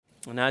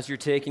And as you're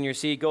taking your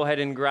seat, go ahead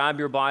and grab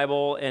your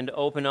Bible and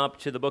open up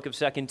to the book of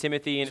 2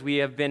 Timothy. And we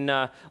have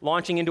been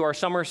launching into our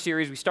summer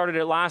series. We started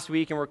it last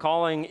week, and we're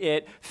calling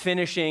it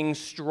Finishing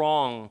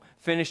Strong.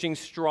 Finishing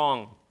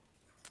Strong.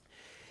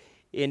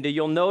 And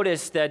you'll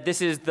notice that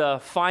this is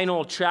the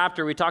final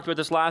chapter. We talked about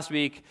this last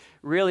week.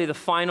 Really the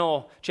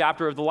final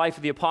chapter of the life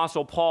of the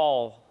Apostle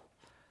Paul.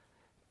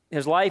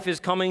 His life is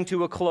coming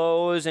to a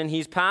close, and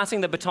he's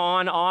passing the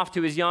baton off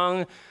to his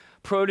young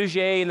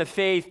protege in the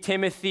faith,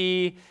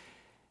 Timothy.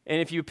 And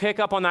if you pick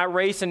up on that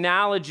race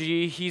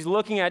analogy, he's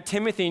looking at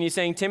Timothy and he's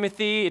saying,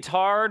 Timothy, it's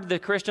hard. The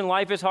Christian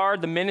life is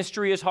hard. The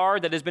ministry is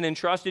hard that has been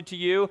entrusted to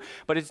you.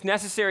 But it's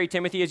necessary,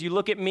 Timothy, as you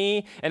look at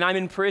me and I'm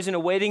in prison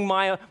awaiting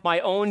my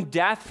own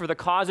death for the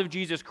cause of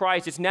Jesus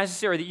Christ, it's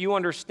necessary that you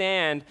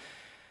understand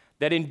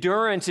that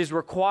endurance is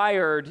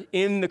required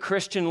in the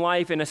Christian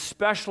life, and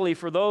especially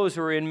for those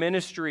who are in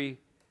ministry.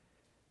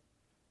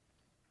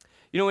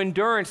 You know,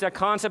 endurance, that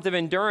concept of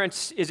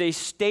endurance is a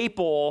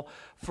staple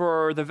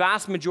for the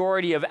vast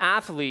majority of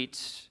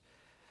athletes.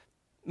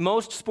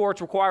 Most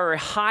sports require a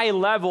high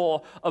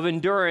level of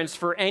endurance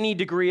for any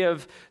degree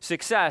of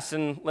success,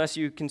 unless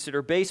you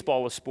consider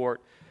baseball a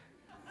sport.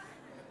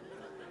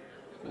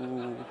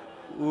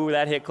 Ooh,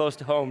 that hit close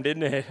to home,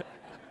 didn't it?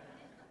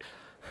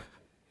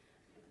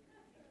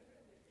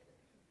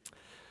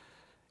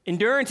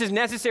 Endurance is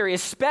necessary,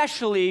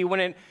 especially when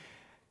it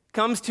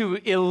comes to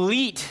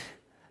elite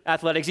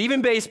athletics,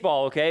 even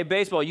baseball, okay?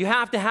 Baseball, you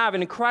have to have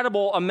an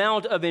incredible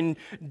amount of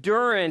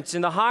endurance,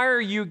 and the higher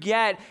you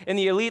get in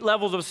the elite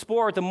levels of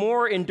sport, the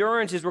more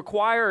endurance is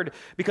required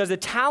because the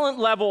talent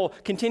level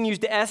continues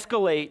to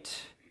escalate.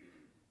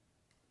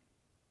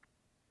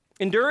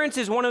 Endurance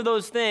is one of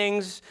those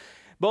things,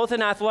 both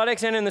in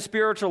athletics and in the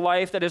spiritual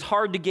life, that is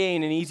hard to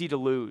gain and easy to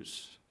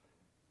lose.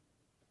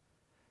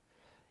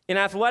 In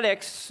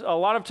athletics, a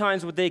lot of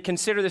times what they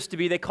consider this to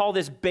be, they call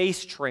this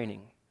base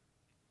training.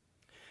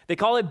 They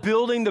call it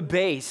building the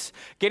base,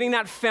 getting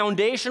that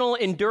foundational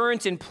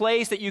endurance in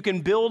place that you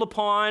can build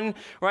upon,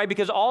 right?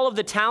 Because all of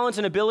the talents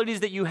and abilities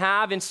that you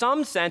have, in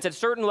some sense, at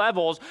certain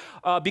levels,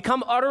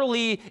 become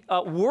utterly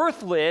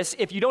worthless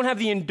if you don't have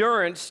the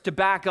endurance to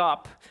back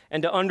up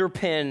and to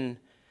underpin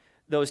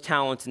those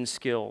talents and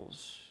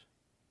skills.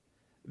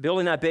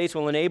 Building that base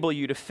will enable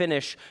you to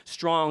finish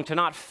strong, to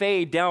not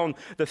fade down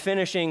the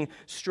finishing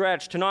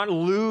stretch, to not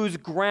lose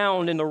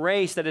ground in the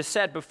race that is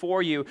set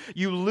before you.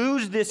 You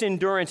lose this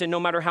endurance, and no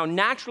matter how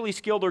naturally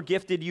skilled or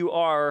gifted you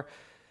are,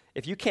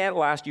 if you can't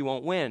last, you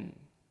won't win.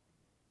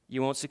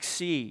 You won't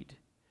succeed.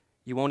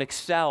 You won't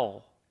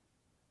excel.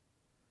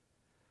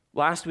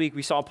 Last week,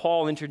 we saw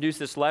Paul introduce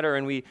this letter,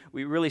 and we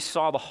really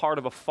saw the heart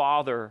of a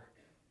father.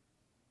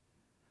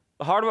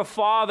 The heart of a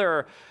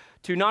father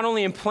to not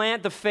only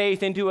implant the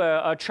faith into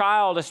a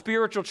child, a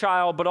spiritual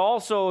child, but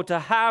also to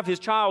have his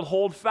child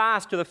hold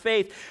fast to the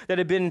faith that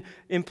had been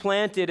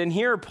implanted. And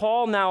here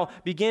Paul now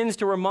begins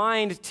to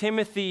remind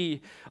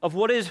Timothy of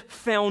what is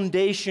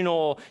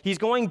foundational. He's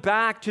going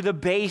back to the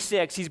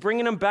basics. He's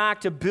bringing him back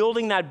to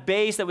building that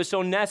base that was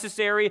so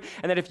necessary,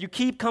 and that if you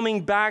keep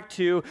coming back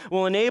to,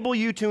 will enable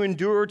you to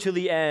endure to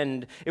the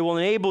end. It will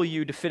enable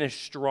you to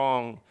finish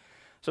strong.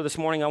 So this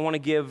morning I want to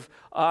give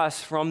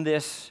us from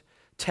this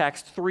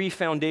text 3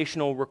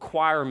 foundational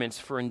requirements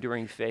for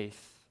enduring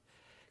faith.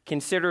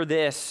 Consider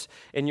this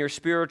in your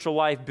spiritual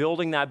life,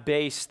 building that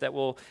base that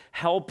will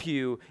help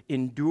you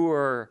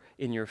endure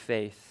in your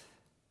faith.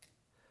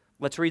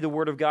 Let's read the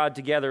Word of God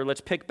together. Let's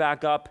pick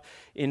back up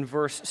in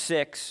verse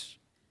 6.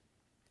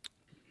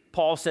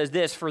 Paul says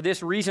this, "For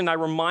this reason I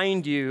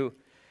remind you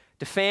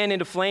to fan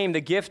into flame the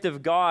gift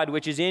of God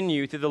which is in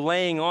you through the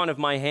laying on of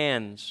my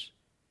hands.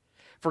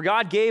 For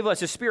God gave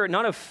us a spirit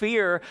not of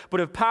fear,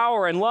 but of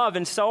power and love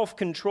and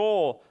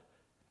self-control.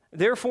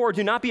 Therefore,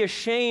 do not be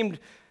ashamed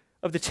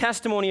of the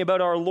testimony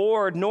about our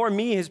Lord, nor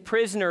me, his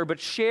prisoner, but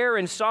share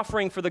in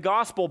suffering for the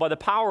gospel by the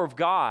power of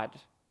God,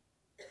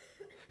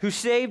 who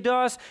saved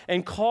us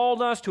and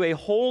called us to a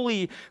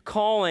holy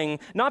calling,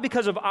 not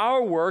because of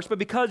our works, but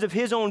because of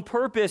his own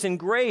purpose and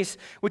grace,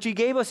 which he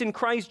gave us in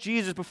Christ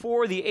Jesus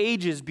before the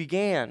ages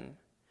began,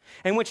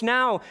 and which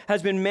now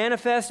has been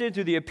manifested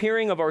through the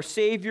appearing of our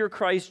Savior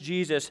Christ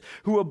Jesus,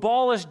 who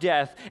abolished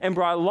death and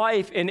brought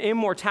life and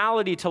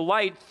immortality to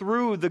light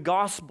through the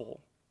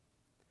gospel,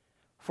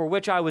 for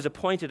which I was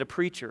appointed a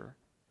preacher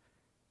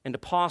and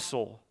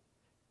apostle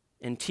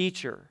and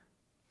teacher,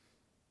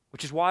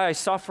 which is why I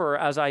suffer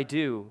as I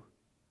do.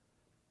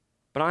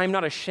 But I am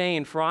not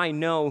ashamed, for I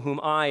know whom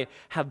I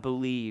have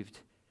believed,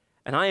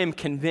 and I am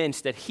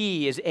convinced that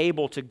he is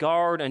able to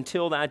guard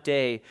until that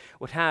day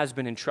what has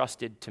been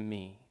entrusted to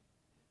me."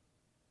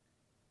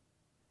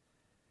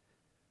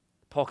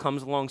 Paul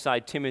comes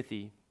alongside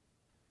Timothy, and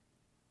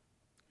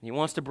he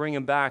wants to bring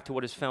him back to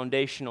what is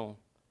foundational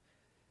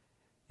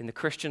in the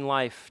Christian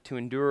life, to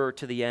endure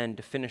to the end,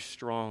 to finish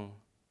strong.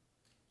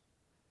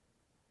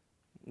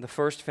 The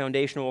first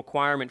foundational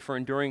requirement for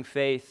enduring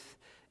faith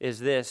is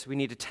this: we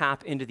need to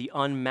tap into the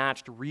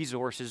unmatched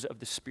resources of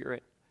the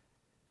Spirit.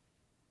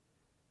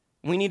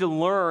 We need to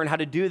learn how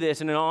to do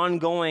this in an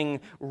ongoing,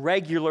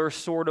 regular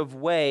sort of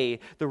way.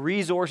 The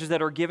resources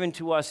that are given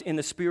to us in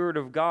the Spirit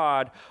of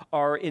God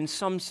are in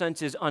some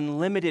senses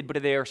unlimited,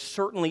 but they are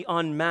certainly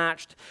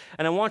unmatched.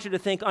 And I want you to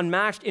think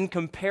unmatched in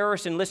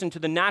comparison, listen, to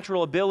the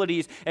natural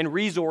abilities and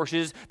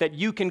resources that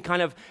you can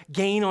kind of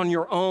gain on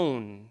your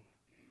own.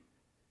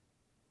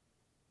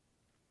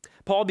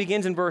 Paul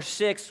begins in verse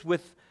 6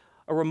 with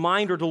a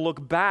reminder to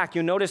look back.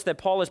 You'll notice that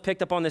Paul has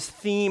picked up on this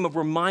theme of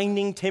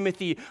reminding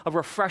Timothy, of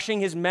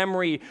refreshing his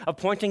memory, of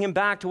pointing him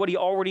back to what he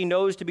already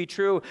knows to be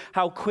true.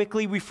 How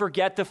quickly we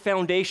forget the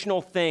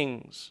foundational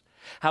things.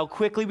 How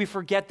quickly we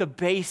forget the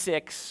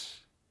basics.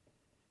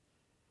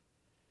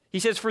 He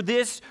says, for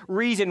this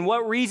reason.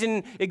 What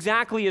reason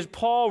exactly is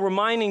Paul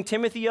reminding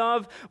Timothy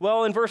of?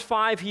 Well, in verse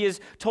 5, he has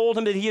told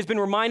him that he has been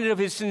reminded of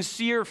his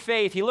sincere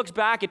faith. He looks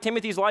back at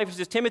Timothy's life and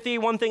says, Timothy,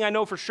 one thing I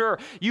know for sure,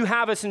 you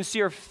have a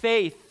sincere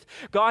faith.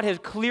 God has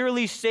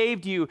clearly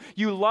saved you.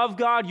 You love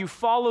God, you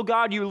follow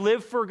God, you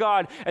live for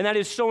God. And that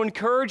is so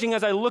encouraging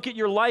as I look at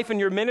your life and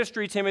your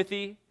ministry,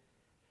 Timothy.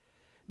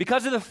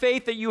 Because of the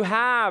faith that you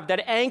have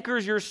that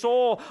anchors your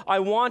soul, I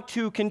want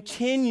to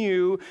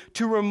continue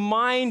to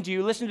remind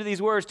you, listen to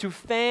these words, to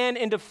fan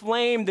into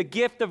flame the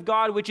gift of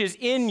God which is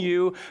in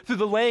you through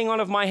the laying on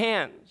of my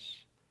hands.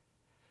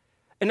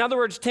 In other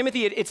words,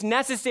 Timothy, it's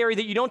necessary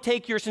that you don't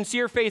take your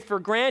sincere faith for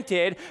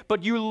granted,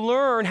 but you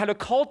learn how to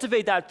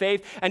cultivate that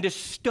faith and to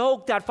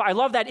stoke that fire. I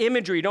love that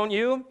imagery, don't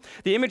you?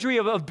 The imagery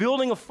of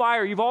building a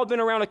fire. You've all been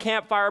around a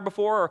campfire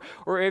before,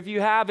 or if you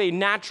have a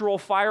natural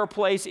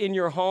fireplace in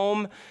your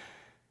home.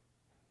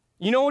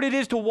 You know what it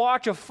is to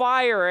watch a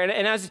fire,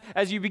 and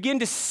as you begin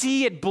to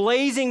see it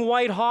blazing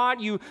white hot,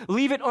 you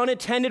leave it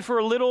unattended for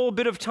a little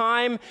bit of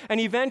time, and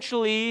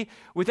eventually,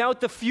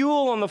 without the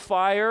fuel on the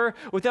fire,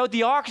 without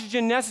the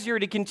oxygen necessary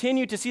to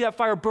continue to see that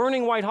fire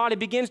burning white hot, it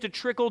begins to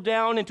trickle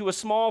down into a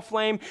small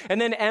flame, and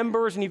then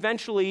embers, and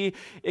eventually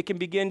it can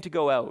begin to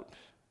go out.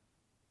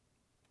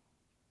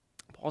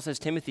 Paul says,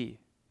 Timothy,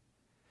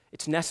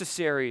 it's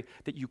necessary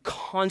that you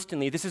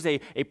constantly, this is a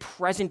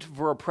present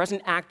verb,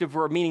 present active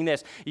verb, meaning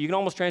this. You can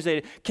almost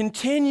translate it,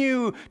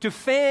 continue to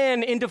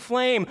fan into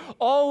flame.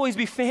 Always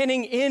be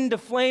fanning into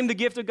flame the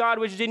gift of God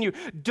which is in you.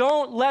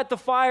 Don't let the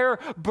fire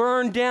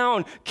burn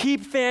down.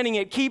 Keep fanning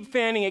it, keep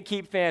fanning it,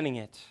 keep fanning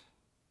it.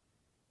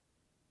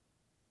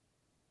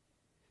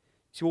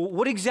 So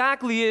what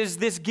exactly is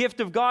this gift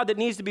of God that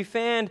needs to be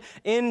fanned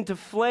into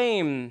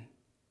flame?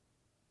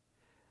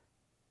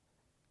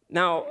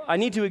 Now, I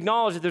need to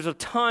acknowledge that there's a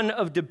ton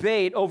of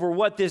debate over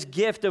what this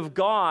gift of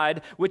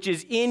God, which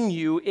is in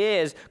you,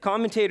 is.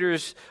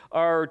 Commentators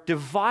are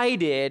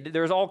divided.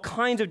 There's all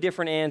kinds of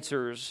different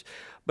answers.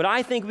 But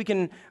I think we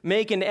can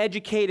make an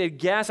educated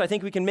guess. I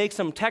think we can make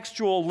some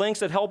textual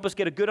links that help us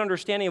get a good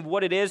understanding of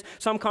what it is.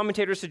 Some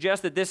commentators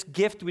suggest that this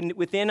gift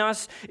within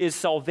us is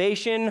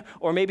salvation,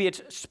 or maybe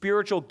it's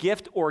spiritual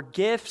gift or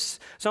gifts.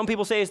 Some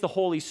people say it's the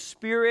Holy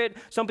Spirit.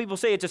 Some people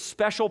say it's a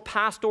special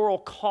pastoral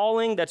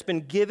calling that's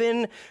been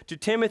given to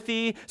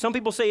Timothy. Some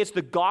people say it's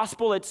the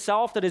gospel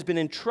itself that has been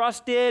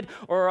entrusted,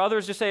 or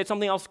others just say it's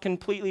something else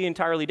completely,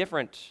 entirely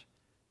different.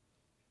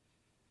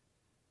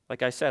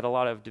 Like I said, a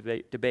lot of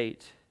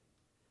debate.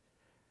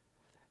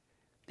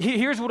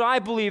 Here's what I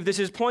believe this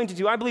is pointing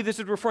to. I believe this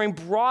is referring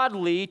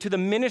broadly to the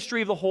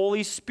ministry of the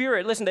Holy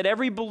Spirit. Listen, that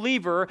every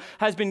believer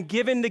has been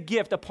given the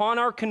gift upon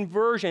our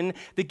conversion,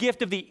 the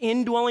gift of the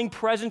indwelling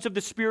presence of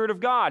the Spirit of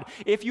God.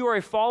 If you are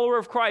a follower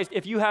of Christ,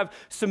 if you have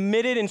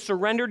submitted and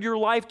surrendered your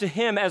life to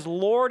Him as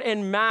Lord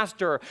and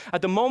Master,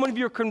 at the moment of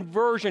your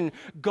conversion,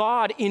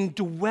 God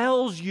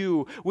indwells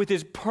you with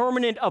His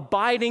permanent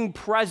abiding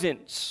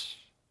presence.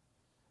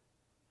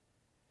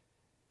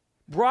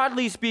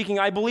 Broadly speaking,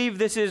 I believe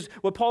this is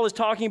what Paul is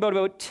talking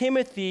about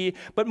Timothy,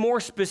 but more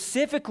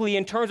specifically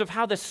in terms of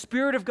how the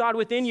Spirit of God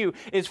within you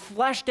is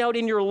fleshed out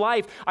in your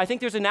life. I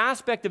think there's an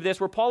aspect of this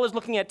where Paul is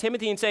looking at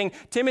Timothy and saying,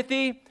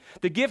 Timothy,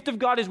 the gift of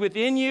God is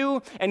within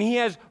you, and He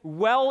has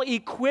well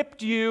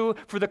equipped you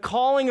for the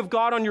calling of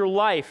God on your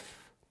life.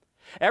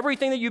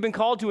 Everything that you've been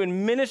called to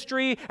in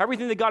ministry,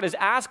 everything that God is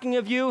asking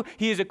of you,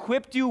 He has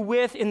equipped you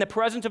with in the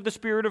presence of the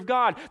Spirit of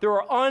God. There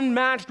are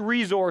unmatched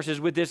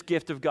resources with this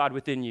gift of God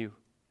within you.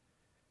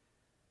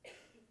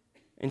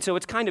 And so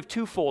it's kind of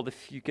twofold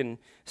if you can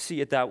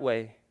see it that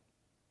way.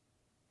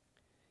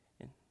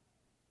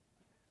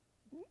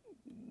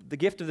 The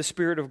gift of the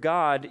Spirit of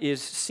God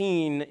is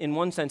seen in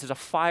one sense as a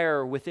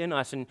fire within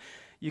us. And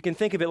you can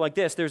think of it like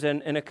this. There's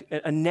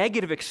a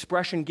negative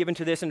expression given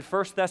to this in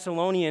 1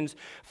 Thessalonians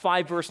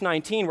 5 verse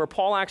 19 where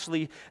Paul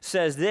actually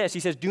says this. He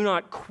says, do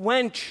not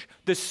quench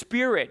the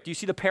Spirit. Do you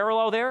see the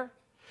parallel there?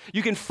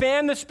 You can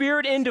fan the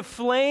Spirit into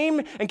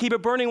flame and keep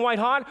it burning white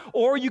hot,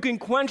 or you can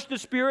quench the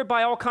Spirit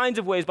by all kinds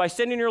of ways, by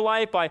sin in your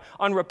life, by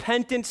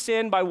unrepentant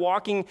sin, by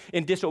walking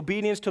in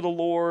disobedience to the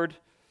Lord.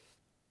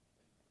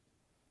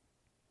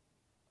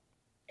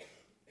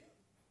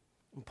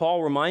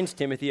 Paul reminds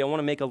Timothy, I want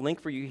to make a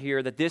link for you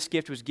here, that this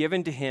gift was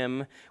given to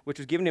him, which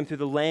was given to him through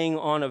the laying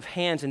on of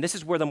hands. And this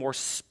is where the more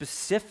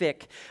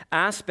specific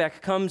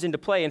aspect comes into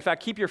play. In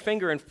fact, keep your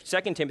finger in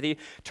 2 Timothy.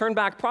 Turn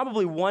back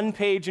probably one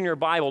page in your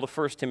Bible to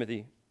 1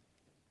 Timothy.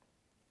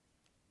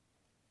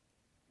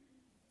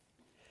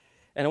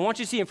 And I want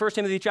you to see in 1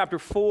 Timothy chapter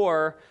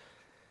 4,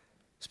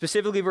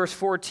 specifically verse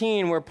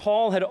 14, where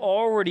Paul had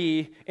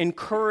already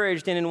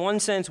encouraged and in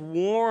one sense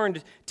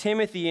warned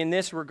Timothy in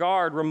this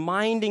regard,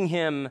 reminding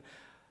him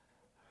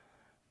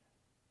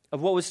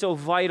of what was so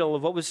vital,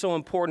 of what was so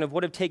important, of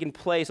what had taken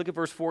place. Look at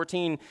verse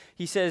 14.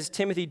 He says,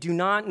 Timothy, do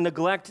not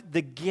neglect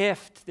the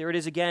gift, there it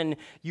is again,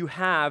 you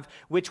have,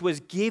 which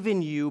was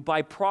given you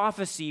by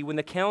prophecy when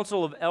the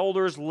council of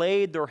elders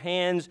laid their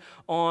hands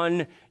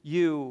on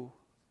you.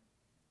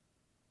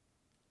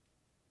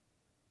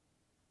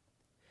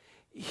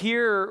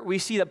 Here we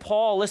see that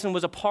Paul,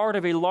 was a part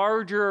of a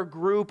larger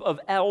group of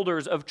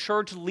elders, of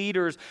church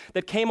leaders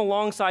that came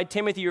alongside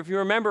Timothy. If you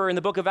remember in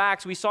the book of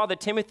Acts, we saw that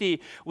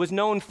Timothy was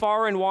known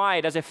far and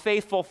wide as a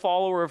faithful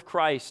follower of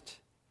Christ.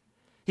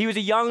 He was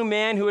a young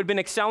man who had been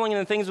excelling in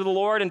the things of the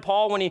Lord, and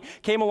Paul, when he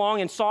came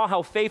along and saw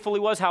how faithful he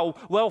was, how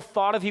well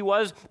thought of he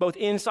was, both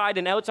inside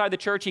and outside the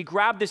church, he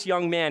grabbed this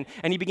young man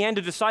and he began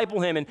to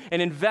disciple him and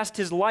invest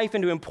his life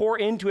into him, pour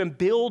into him,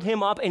 build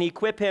him up, and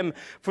equip him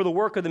for the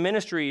work of the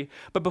ministry.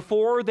 But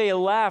before they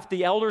left,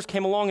 the elders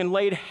came along and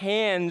laid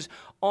hands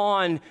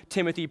on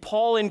Timothy,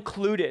 Paul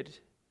included.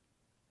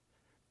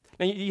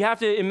 Now, you have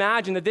to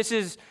imagine that this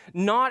is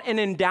not an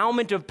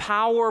endowment of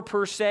power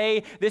per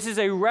se. This is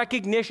a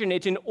recognition.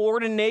 It's an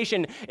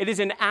ordination. It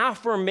is an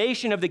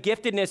affirmation of the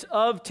giftedness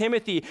of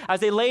Timothy. As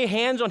they lay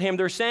hands on him,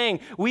 they're saying,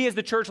 we as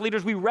the church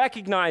leaders, we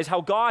recognize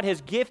how God has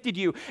gifted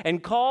you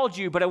and called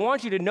you. But I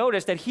want you to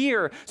notice that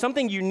here,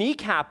 something unique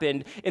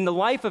happened in the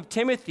life of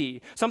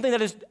Timothy, something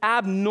that is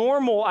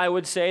abnormal, I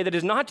would say, that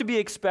is not to be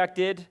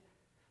expected.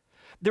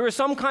 There was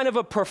some kind of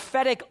a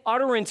prophetic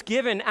utterance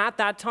given at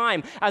that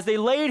time. As they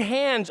laid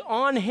hands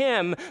on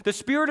him, the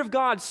Spirit of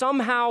God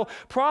somehow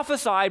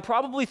prophesied,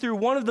 probably through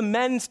one of the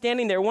men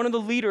standing there, one of the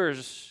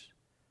leaders,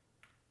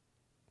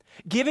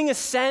 giving a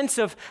sense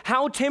of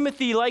how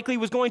Timothy likely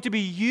was going to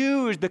be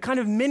used, the kind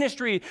of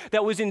ministry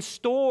that was in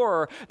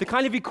store, the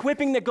kind of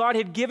equipping that God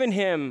had given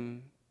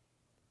him.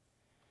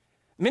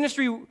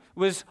 Ministry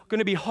was going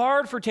to be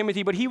hard for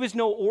Timothy, but he was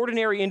no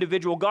ordinary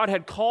individual. God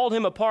had called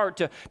him apart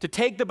to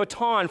take the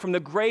baton from the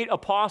great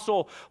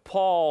apostle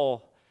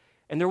Paul.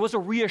 And there was a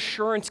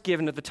reassurance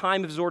given at the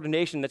time of his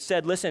ordination that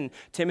said, listen,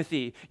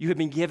 Timothy, you have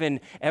been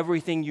given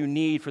everything you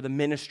need for the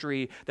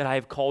ministry that I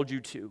have called you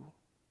to.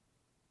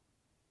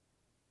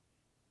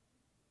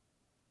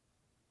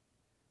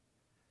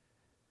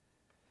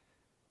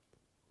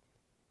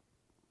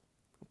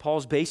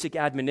 Paul's basic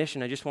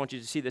admonition, I just want you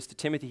to see this to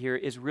Timothy here,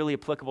 is really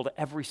applicable to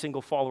every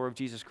single follower of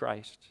Jesus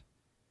Christ.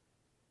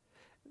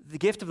 The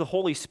gift of the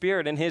Holy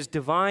Spirit and his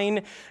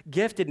divine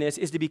giftedness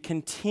is to be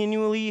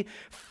continually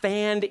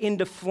fanned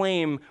into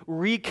flame,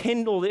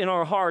 rekindled in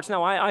our hearts.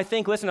 Now, I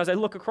think, listen, as I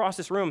look across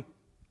this room,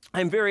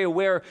 I'm very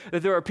aware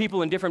that there are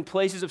people in different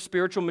places of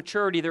spiritual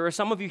maturity. There are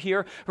some of you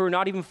here who are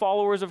not even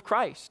followers of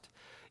Christ.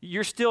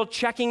 You're still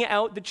checking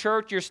out the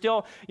church. You're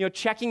still,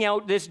 checking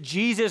out this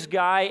Jesus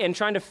guy and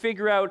trying to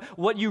figure out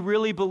what you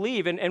really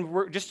believe. And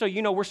we're, just so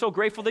you know, we're so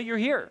grateful that you're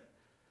here.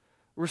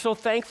 We're so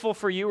thankful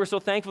for you. We're so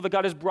thankful that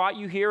God has brought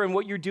you here, and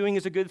what you're doing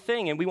is a good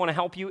thing, and we want to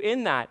help you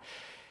in that.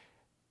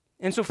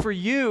 And so for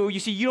you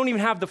see, you don't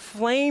even have the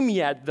flame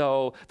yet,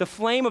 though. The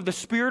flame of the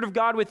Spirit of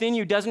God within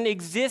you doesn't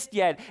exist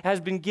yet. It has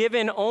been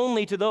given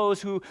only to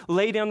those who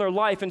lay down their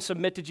life and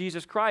submit to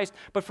Jesus Christ.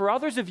 But for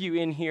others of you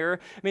in here,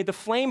 the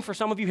flame for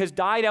some of you has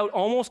died out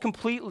almost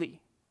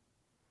completely.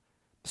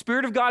 The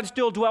Spirit of God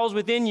still dwells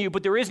within you,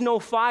 but there is no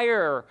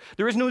fire.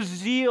 There is no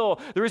zeal.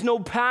 There is no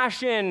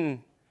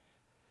passion.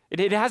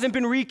 It hasn't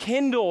been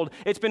rekindled.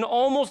 It's been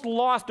almost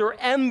lost. There are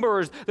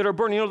embers that are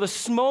burning. The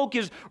smoke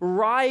is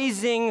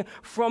rising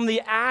from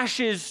the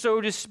ashes, so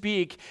to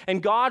speak.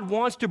 And God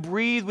wants to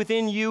breathe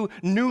within you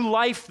new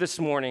life this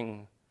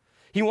morning.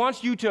 He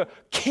wants you to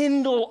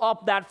kindle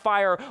up that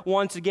fire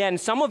once again.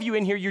 Some of you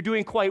in here, you're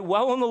doing quite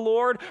well in the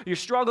Lord. You're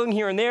struggling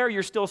here and there.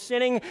 You're still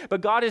sinning.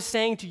 But God is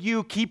saying to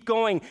you, keep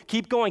going,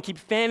 keep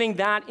fanning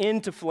that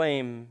into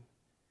flame.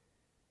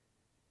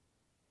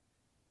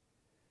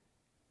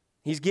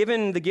 He's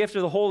given the gift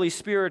of the Holy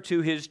Spirit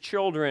to his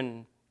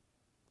children.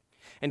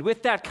 And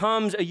with that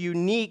comes a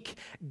unique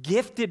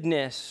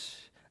giftedness.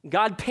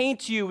 God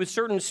paints you with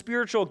certain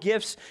spiritual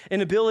gifts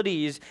and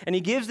abilities, and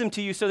he gives them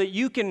to you so that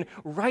you can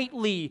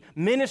rightly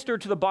minister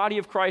to the body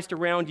of Christ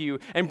around you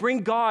and bring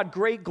God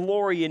great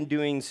glory in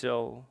doing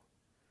so.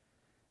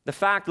 The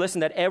fact, listen,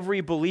 that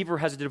every believer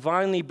has a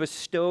divinely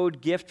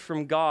bestowed gift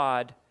from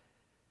God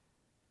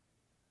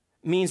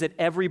means that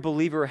every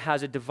believer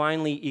has a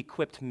divinely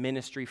equipped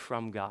ministry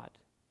from God.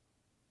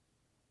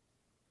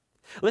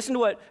 Listen to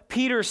what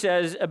Peter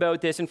says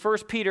about this in 1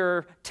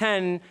 Peter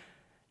 10,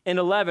 and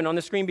 11 on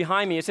the screen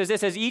behind me. It says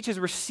this: as each has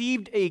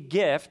received a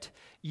gift,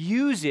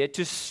 use it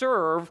to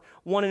serve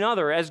one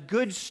another as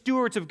good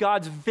stewards of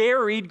God's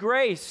varied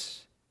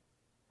grace.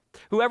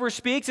 Whoever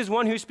speaks is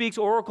one who speaks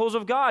oracles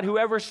of God.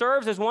 Whoever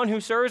serves is one who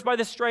serves by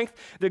the strength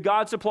that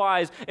God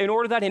supplies, in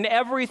order that in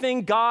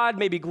everything God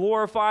may be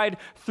glorified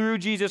through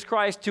Jesus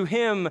Christ. To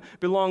him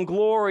belong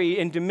glory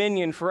and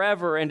dominion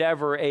forever and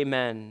ever.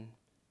 Amen.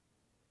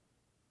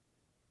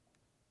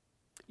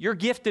 Your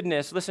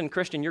giftedness, listen,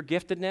 Christian, your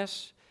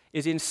giftedness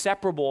is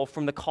inseparable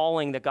from the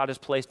calling that God has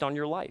placed on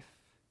your life.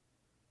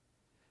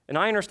 And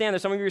I understand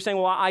that some of you are saying,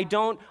 well, I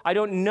don't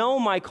know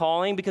my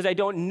calling because I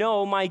don't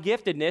know my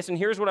giftedness. And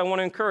here's what I want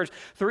to encourage.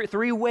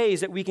 Three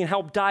ways that we can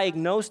help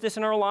diagnose this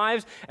in our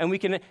lives, and we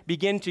can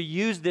begin to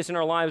use this in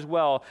our lives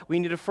well. We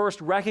need to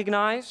first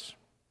recognize,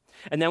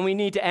 and then we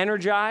need to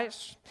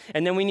energize,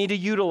 and then we need to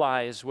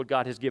utilize what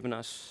God has given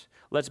us.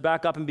 Let's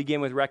back up and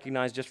begin with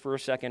recognize just for a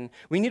second.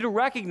 We need to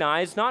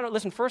recognize,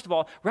 first of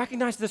all,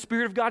 recognize the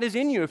Spirit of God is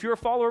in you if you're a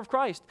follower of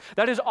Christ.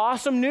 That is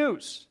awesome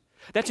news.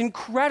 That's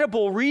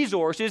incredible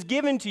resources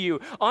given to you,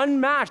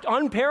 unmatched,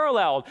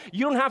 unparalleled.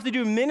 You don't have to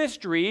do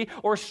ministry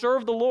or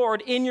serve the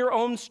Lord in your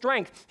own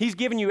strength. He's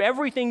given you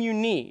everything you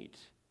need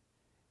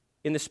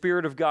in the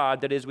Spirit of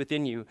God that is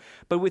within you.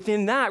 But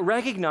within that,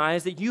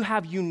 recognize that you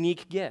have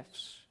unique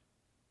gifts.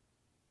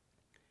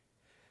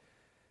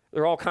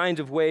 There are all kinds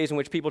of ways in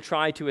which people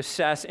try to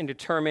assess and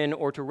determine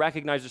or to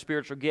recognize their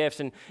spiritual gifts.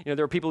 And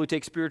there are people who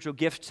take spiritual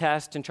gift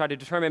tests and try to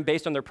determine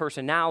based on their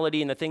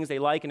personality and the things they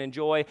like and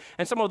enjoy.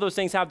 And some of those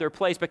things have their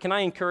place. But can I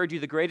encourage you,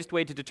 the greatest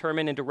way to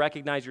determine and to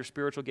recognize your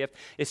spiritual gift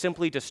is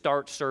simply to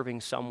start serving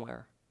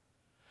somewhere.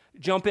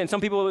 Jump in.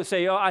 Some people will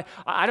say,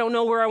 I don't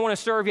know where I want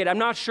to serve yet. I'm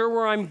not sure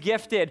where I'm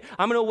gifted.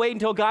 I'm going to wait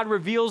until God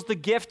reveals the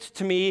gift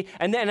to me,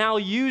 and then I'll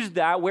use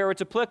that where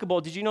it's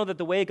applicable. Did you know that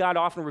the way God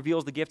often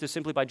reveals the gift is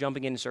simply by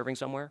jumping in and serving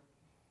somewhere?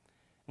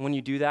 And when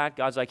you do that,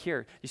 God's like,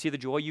 here, you see the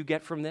joy you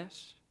get from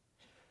this?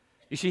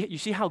 You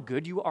see how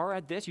good you are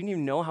at this? You didn't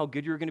even know how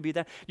good you were going to be at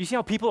that. You see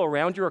how people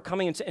around you are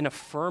coming and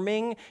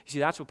affirming? You see,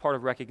 that's what part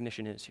of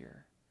recognition is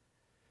here.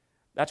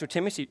 That's what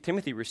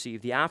Timothy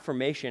received, the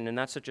affirmation, and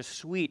that's such a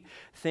sweet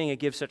thing. It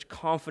gives such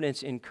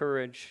confidence and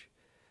courage.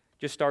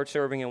 Just start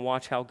serving and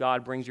watch how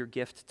God brings your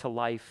gift to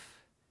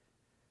life.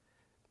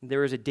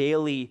 There is a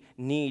daily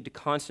need to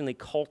constantly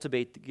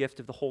cultivate the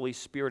gift of the Holy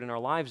Spirit in our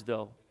lives,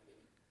 though.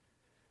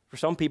 For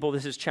some people,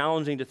 this is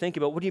challenging to think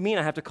about. What do you mean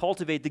I have to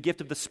cultivate the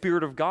gift of the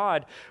Spirit of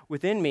God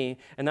within me?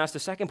 And that's the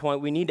second point.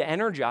 We need to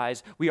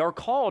energize. We are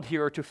called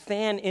here to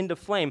fan into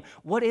flame.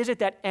 What is it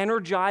that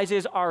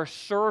energizes our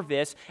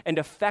service and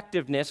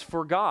effectiveness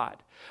for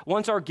God?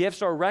 Once our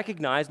gifts are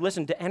recognized,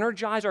 listen, to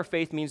energize our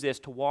faith means this: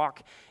 to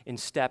walk in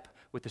step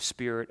with the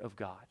Spirit of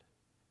God.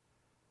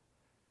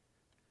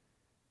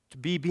 To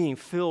be being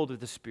filled with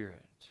the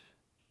Spirit.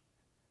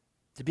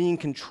 To being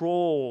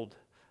controlled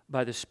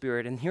by the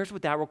Spirit. And here's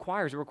what that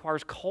requires. It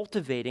requires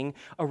cultivating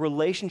a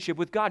relationship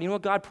with God. You know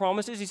what God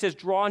promises? He says,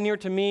 draw near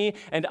to me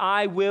and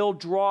I will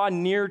draw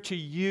near to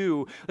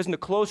you. Listen, the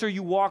closer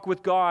you walk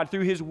with God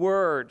through His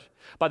Word,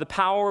 by the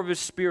power of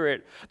His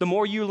Spirit, the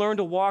more you learn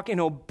to walk in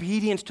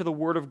obedience to the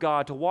Word of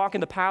God, to walk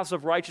in the paths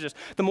of righteousness,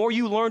 the more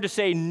you learn to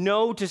say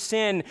no to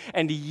sin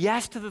and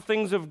yes to the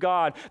things of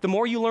God, the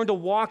more you learn to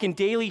walk in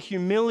daily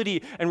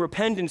humility and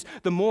repentance,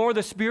 the more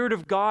the Spirit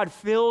of God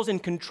fills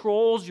and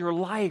controls your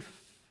life.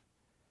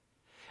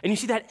 And you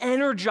see, that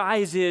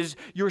energizes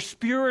your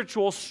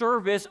spiritual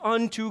service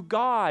unto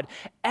God.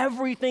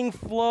 Everything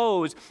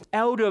flows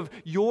out of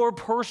your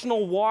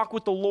personal walk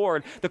with the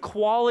Lord, the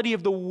quality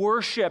of the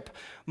worship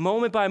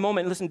moment by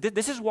moment. Listen,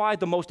 this is why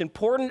the most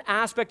important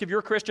aspect of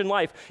your Christian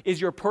life is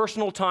your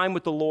personal time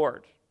with the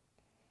Lord.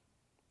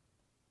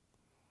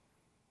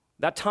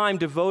 That time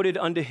devoted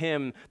unto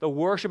Him, the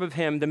worship of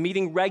Him, the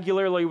meeting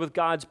regularly with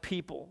God's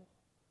people.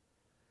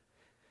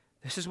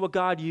 This is what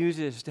God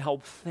uses to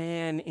help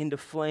fan into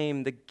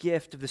flame the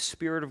gift of the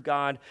Spirit of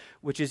God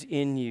which is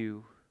in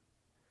you.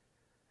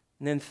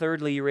 And then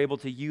thirdly, you're able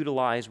to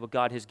utilize what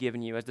God has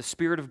given you. As the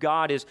Spirit of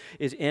God is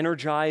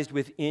energized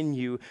within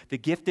you, the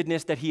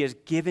giftedness that He has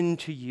given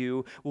to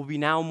you will be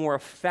now more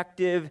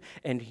effective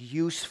and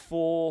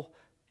useful.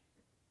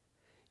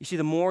 You see,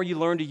 the more you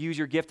learn to use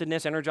your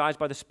giftedness energized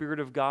by the Spirit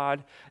of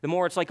God, the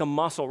more it's like a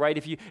muscle, right?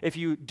 If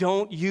you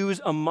don't use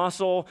a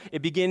muscle,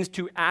 it begins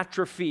to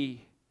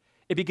atrophy.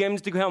 It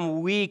begins to become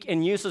weak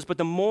and useless, but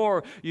the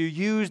more you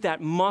use that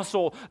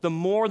muscle, the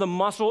more the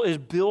muscle is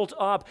built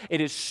up,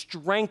 it is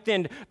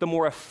strengthened, the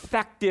more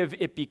effective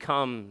it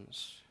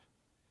becomes.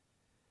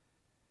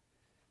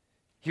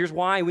 Here's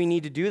why we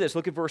need to do this.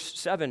 Look at verse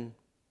 7.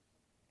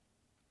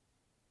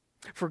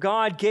 For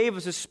God gave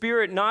us a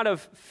spirit not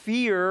of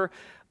fear,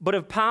 but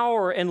of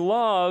power and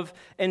love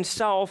and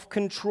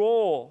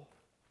self-control.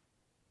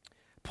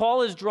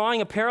 Paul is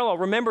drawing a parallel.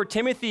 Remember,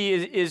 Timothy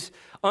is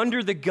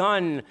under the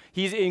gun.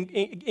 He's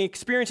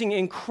experiencing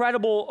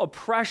incredible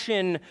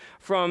oppression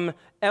from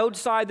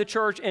outside the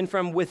church and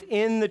from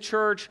within the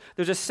church.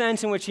 There's a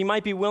sense in which he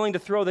might be willing to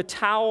throw the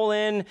towel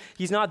in.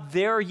 He's not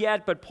there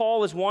yet, but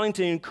Paul is wanting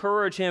to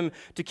encourage him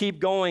to keep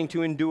going,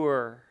 to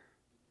endure.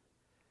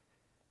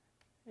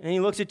 And he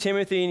looks at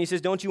Timothy and he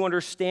says, don't you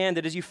understand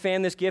that as you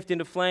fan this gift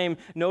into flame,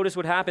 notice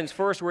what happens.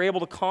 First, we're able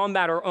to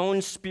combat our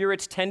own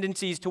spirit's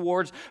tendencies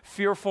towards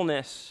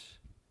fearfulness.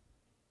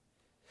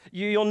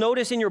 You'll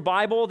notice in your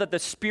Bible that the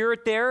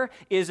spirit there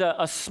is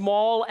a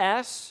small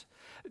s.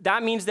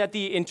 That means that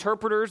the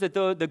interpreters, that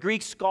the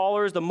Greek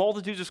scholars, the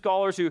multitudes of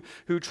scholars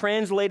who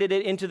translated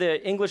it into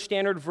the English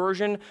Standard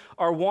Version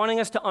are wanting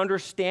us to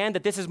understand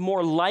that this is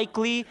more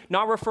likely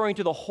not referring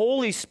to the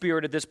Holy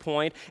Spirit at this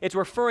point. It's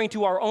referring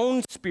to our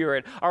own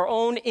spirit, our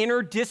own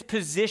inner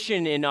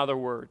disposition, in other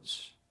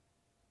words.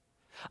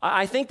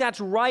 I think that's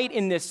right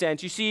in this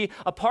sense. You see,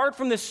 apart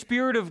from the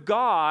Spirit of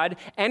God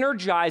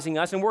energizing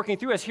us and working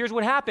through us, here's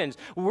what happens.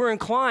 We're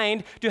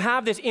inclined to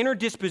have this inner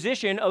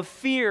disposition of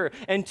fear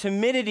and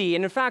timidity.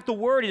 And in fact, the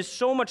word is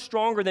so much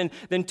stronger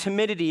than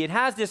timidity. It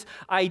has this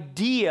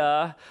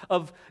idea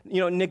of,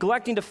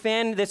 neglecting to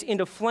fan this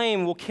into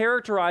flame will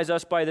characterize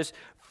us by this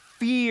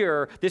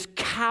fear, this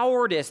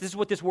cowardice. This is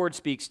what this word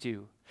speaks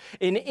to.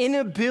 An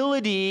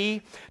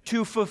inability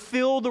to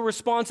fulfill the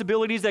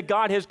responsibilities that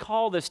God has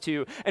called us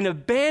to, an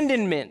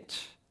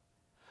abandonment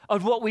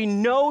of what we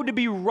know to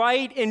be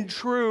right and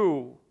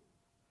true.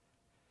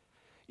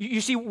 You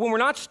see, when we're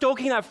not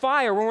stoking that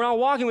fire, when we're not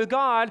walking with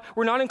God,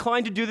 we're not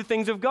inclined to do the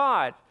things of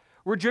God.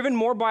 We're driven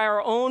more by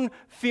our own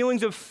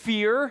feelings of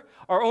fear,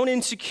 our own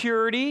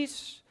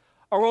insecurities,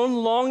 our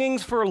own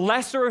longings for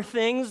lesser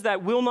things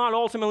that will not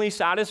ultimately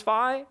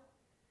satisfy.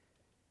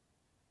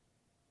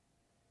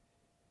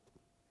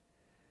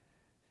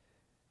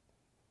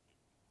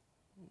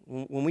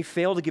 When we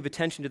fail to give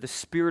attention to the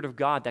Spirit of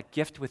God, that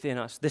gift within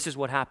us, this is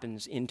what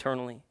happens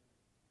internally.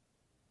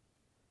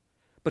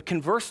 But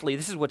conversely,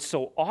 this is what's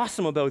so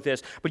awesome about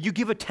this, but you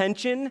give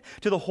attention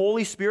to the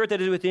Holy Spirit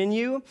that is within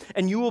you,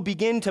 and you will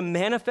begin to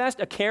manifest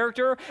a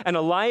character and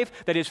a life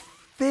that is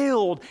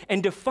filled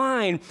and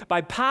defined by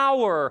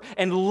power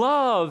and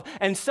love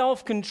and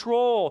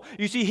self-control.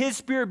 You see, His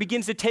Spirit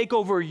begins to take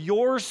over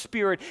your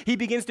spirit. He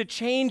begins to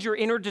change your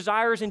inner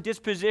desires and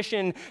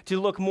disposition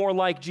to look more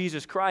like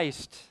Jesus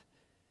Christ.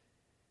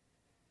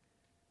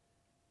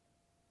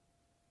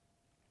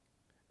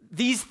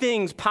 These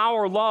things,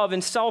 power, love,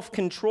 and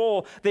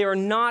self-control, they are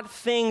not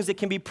things that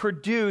can be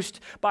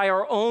produced by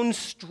our own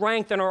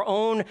strength and our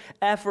own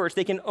efforts.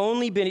 They can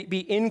only be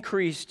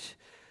increased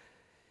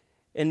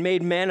and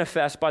made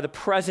manifest by the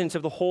presence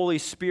of the Holy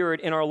Spirit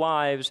in our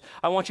lives.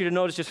 I want you to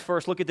notice just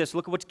first, look at this.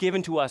 Look at what's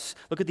given to us.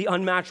 Look at the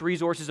unmatched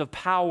resources of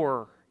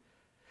power.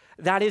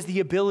 That is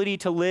the ability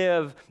to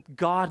live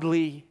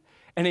godly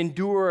and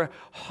endure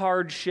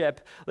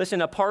hardship.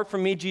 Listen, apart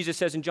from me, Jesus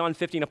says in John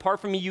 15, apart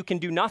from me, you can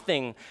do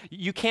nothing.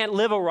 You can't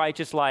live a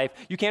righteous life.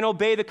 You can't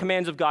obey the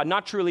commands of God,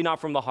 not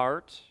from the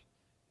heart.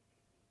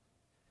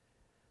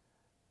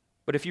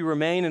 But if you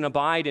remain and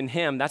abide in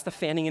Him, that's the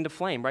fanning into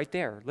flame right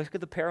there. Look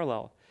at the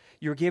parallel.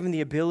 You're given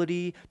the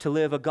ability to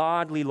live a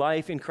godly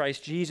life in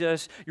Christ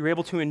Jesus. You're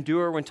able to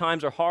endure when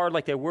times are hard,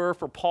 like they were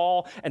for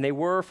Paul and they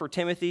were for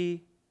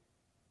Timothy.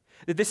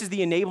 That this is the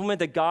enablement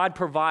that God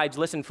provides,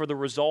 listen, for the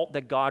result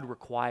that God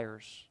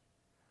requires.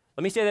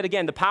 Let me say that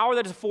again. The power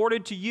that is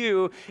afforded to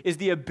you is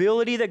the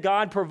ability that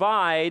God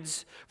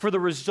provides for the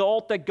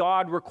result that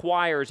God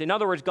requires. In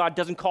other words, God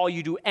doesn't call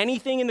you to do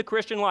anything in the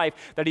Christian life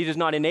that He does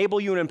not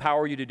enable you and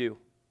empower you to do.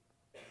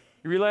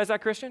 You realize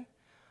that, Christian?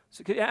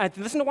 So,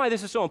 listen to why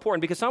this is so important,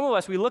 because some of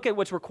us, we look at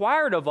what's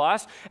required of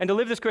us and to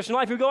live this Christian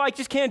life, we go, I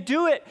just can't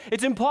do it.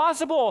 It's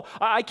impossible.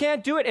 I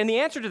can't do it. And the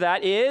answer to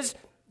that is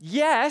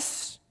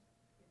yes,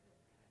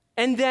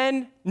 and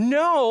then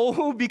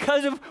no,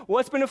 because of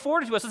what's been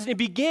afforded to us. Listen, it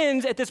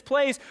begins at this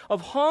place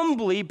of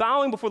humbly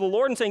bowing before the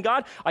Lord and saying,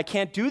 God, I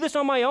can't do this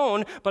on my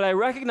own, but I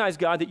recognize,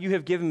 God, that you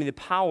have given me the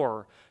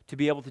power to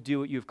be able to do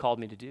what you've called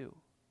me to do.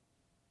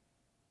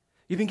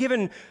 You've been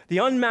given the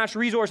unmatched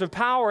resource of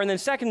power, and then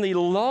secondly,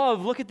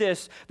 love. Look at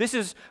this. This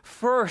is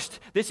first.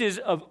 This is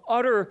of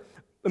utter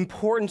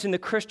importance in the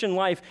Christian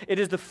life. It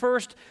is the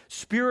first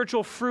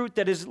spiritual fruit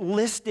that is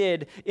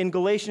listed in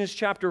Galatians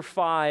chapter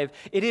 5.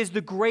 It is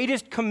the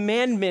greatest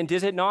commandment,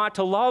 is it not?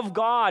 To love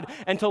God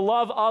and to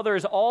love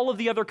others. All of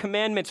the other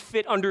commandments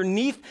fit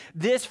underneath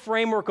this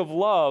framework of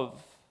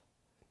love.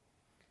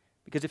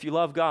 Because if you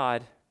love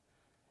God,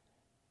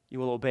 you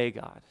will obey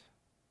God.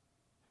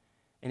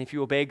 And if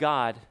you obey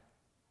God,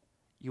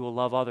 you will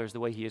love others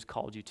the way He has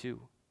called you to.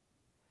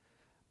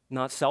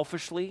 Not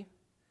selfishly,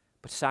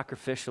 but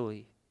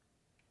sacrificially.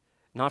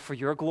 Not for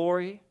your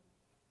glory,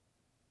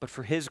 but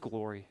for His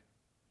glory.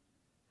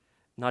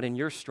 Not in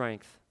your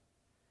strength,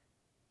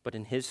 but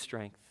in His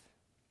strength.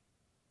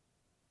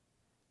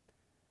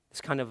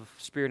 This kind of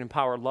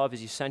Spirit-empowered love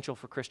is essential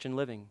for Christian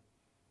living.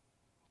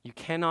 You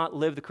cannot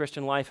live the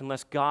Christian life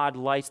unless God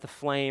lights the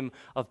flame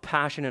of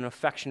passion and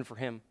affection for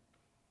Him.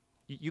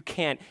 You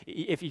can't.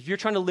 If you're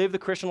trying to live the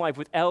Christian life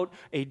without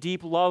a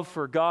deep love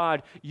for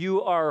God,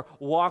 you are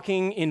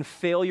walking in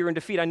failure and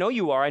defeat. I know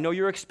you are. I know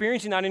you're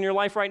experiencing that in your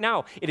life right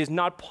now. It is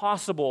not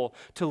possible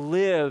to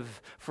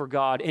live for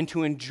God and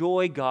to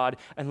enjoy God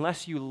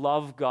unless you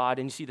love God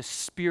and you see the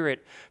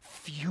Spirit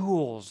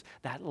fuels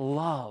that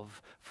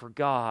love for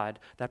God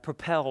that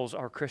propels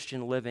our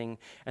Christian living.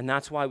 And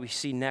that's why we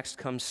see next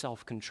comes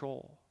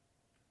self-control.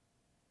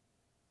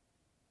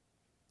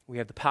 We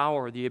have the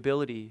power, the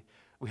ability.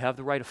 We have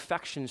the right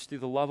affections through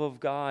the love of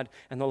God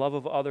and the love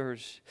of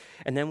others.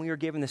 And then we are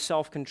given the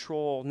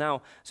self-control.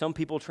 Now, some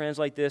people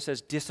translate this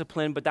as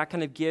discipline, but that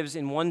kind of gives,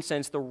 in one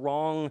sense, the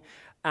wrong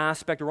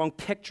aspect, the wrong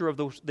picture of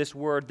this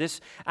word.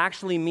 This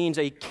actually means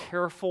a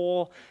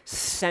careful,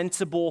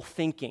 sensible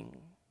thinking.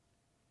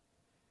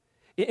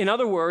 In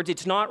other words,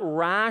 it's not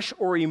rash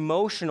or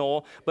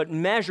emotional, but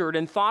measured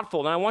and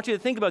thoughtful. And I want you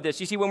to think about this.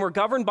 You see, when we're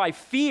governed by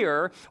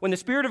fear, when the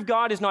Spirit of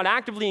God is not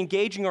actively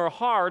engaging our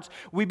hearts,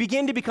 we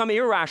begin to become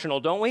irrational,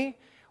 don't we?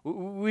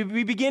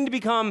 We begin to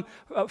become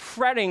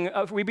fretting.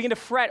 We begin to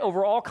fret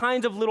over all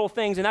kinds of little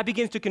things, and that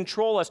begins to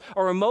control us.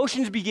 Our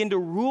emotions begin to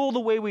rule the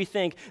way we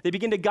think. They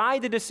begin to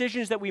guide the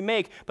decisions that we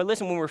make. But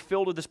listen, when we're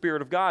filled with the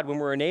Spirit of God, when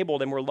we're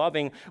enabled and we're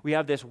loving, we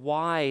have this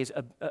wise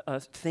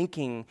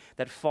thinking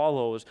that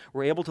follows.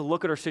 We're able to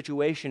look at our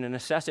situation and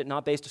assess it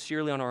not based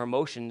solely on our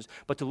emotions,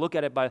 but to look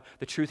at it by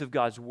the truth of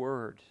God's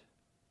Word.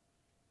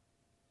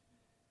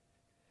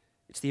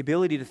 It's the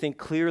ability to think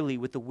clearly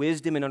with the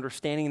wisdom and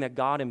understanding that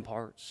God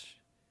imparts.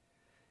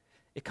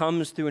 It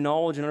comes through a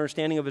knowledge and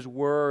understanding of His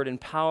Word,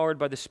 empowered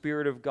by the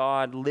Spirit of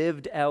God,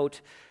 lived out,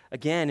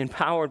 again,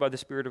 empowered by the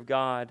Spirit of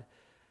God.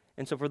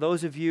 And so for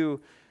those of you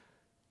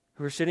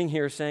who are sitting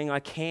here saying, I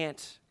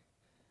can't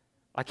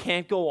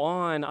go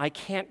on, I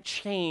can't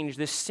change,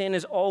 this sin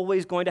is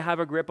always going to have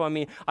a grip on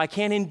me, I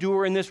can't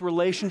endure in this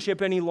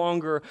relationship any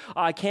longer,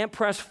 I can't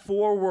press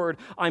forward,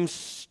 I'm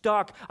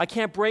stuck, I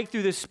can't break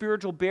through this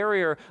spiritual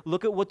barrier.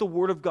 Look at what the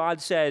Word of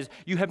God says.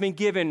 You have been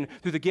given,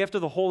 through the gift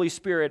of the Holy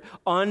Spirit,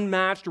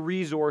 unmatched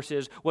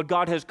resources. What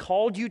God has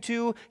called you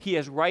to, He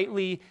has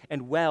rightly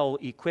and well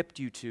equipped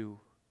you to.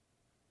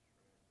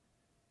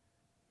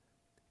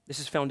 This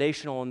is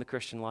foundational in the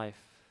Christian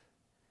life.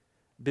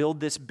 Build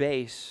this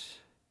base.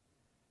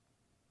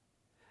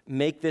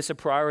 Make this a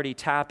priority.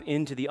 Tap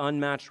into the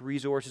unmatched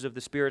resources of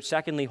the Spirit.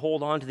 Secondly,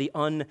 hold on to the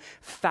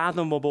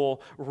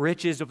unfathomable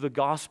riches of the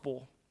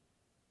gospel.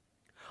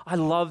 I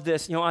love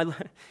this.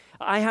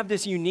 I have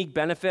this unique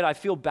benefit. I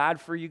feel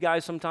bad for you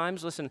guys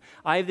sometimes. Listen,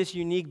 I have this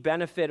unique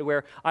benefit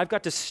where I've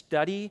got to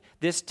study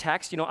this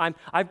text.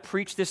 I've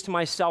preached this to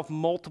myself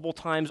multiple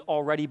times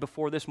already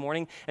before this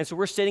morning. And so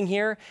we're sitting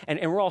here and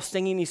we're all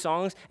singing these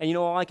songs. And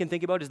all I can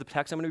think about is the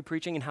text I'm going to be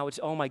preaching and how it's,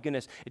 oh my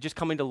goodness, it's just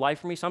coming to life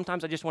for me.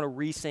 Sometimes I just want to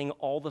re-sing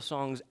all the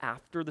songs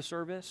after the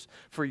service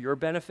for your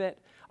benefit.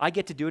 I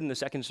get to do it in the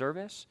second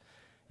service.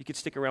 You could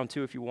stick around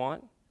too if you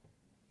want.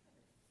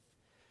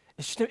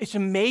 It's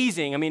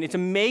amazing. It's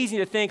amazing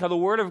to think how the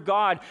Word of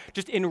God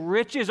just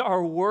enriches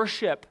our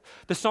worship.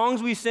 The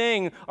songs we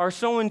sing are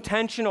so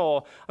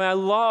intentional. I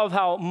love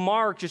how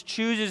Mark just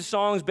chooses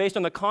songs based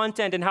on the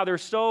content and how they're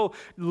so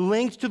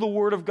linked to the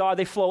Word of God.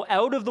 They flow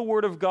out of the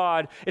Word of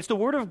God. It's the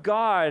Word of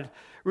God,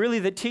 really,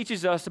 that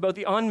teaches us about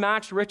the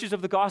unmatched riches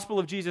of the gospel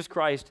of Jesus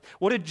Christ.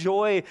 What a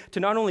joy to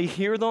not only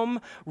hear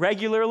them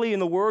regularly in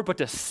the Word, but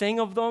to sing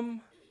of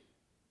them.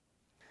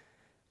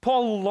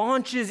 Paul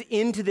launches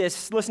into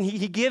this. Listen,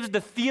 he gives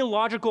the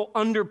theological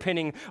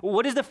underpinning.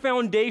 What is the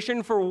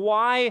foundation for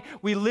why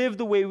we live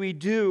the way we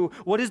do?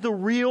 What is the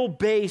real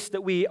base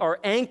that we are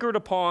anchored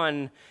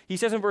upon? He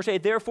says in verse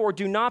 8, therefore,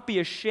 do not be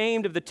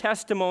ashamed of the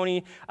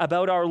testimony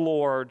about our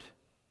Lord,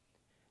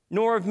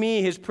 nor of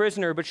me, his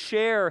prisoner, but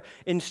share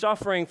in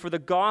suffering for the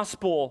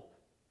gospel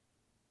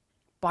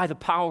by the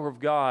power of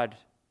God.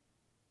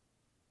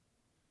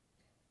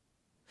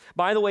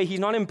 By the way, he's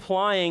not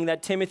implying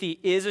that Timothy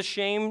is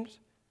ashamed.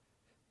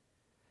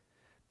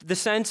 The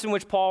sense in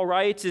which Paul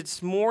writes,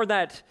 it's more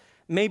that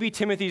maybe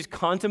Timothy's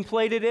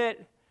contemplated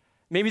it.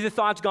 Maybe the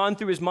thought's gone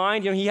through his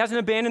mind. He hasn't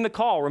abandoned the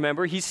call,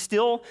 remember. He's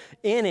still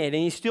in it, and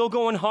he's still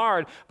going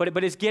hard,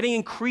 but it's getting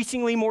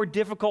increasingly more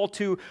difficult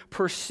to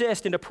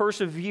persist and to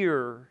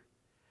persevere.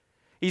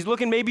 He's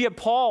looking maybe at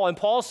Paul, and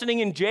Paul's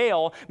sitting in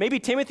jail. Maybe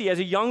Timothy, as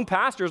a young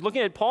pastor, is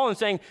looking at Paul and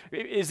saying,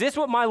 is this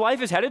what my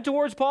life is headed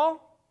towards,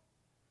 Paul?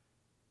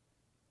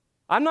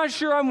 I'm not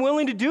sure I'm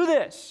willing to do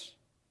this.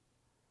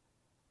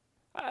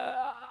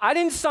 I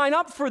didn't sign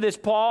up for this,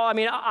 Paul.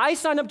 I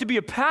signed up to be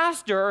a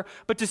pastor,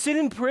 but to sit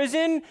in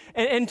prison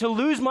and to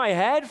lose my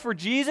head for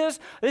Jesus,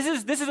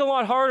 this is a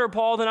lot harder,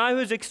 Paul, than I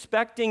was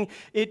expecting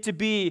it to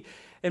be.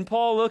 And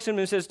Paul looks at him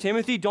and says,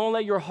 Timothy, don't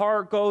let your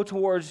heart go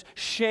towards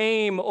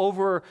shame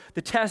over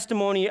the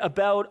testimony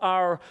about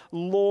our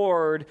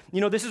Lord.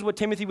 This is what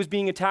Timothy was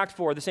being attacked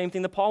for, the same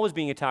thing that Paul was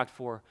being attacked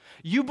for.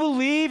 You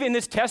believe in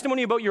this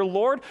testimony about your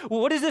Lord? Well,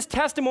 what is this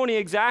testimony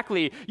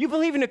exactly? You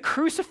believe in a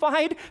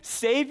crucified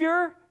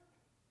Savior?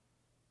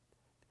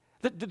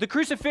 The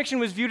crucifixion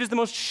was viewed as the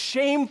most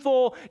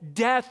shameful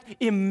death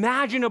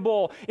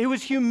imaginable. It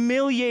was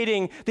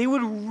humiliating. They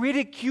would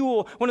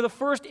ridicule. One of the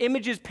first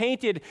images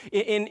painted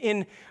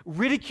in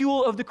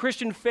ridicule of the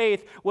Christian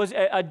faith was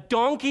a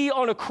donkey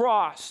on a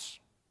cross.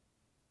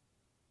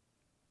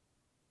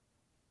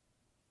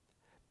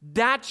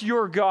 That's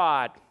your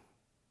God.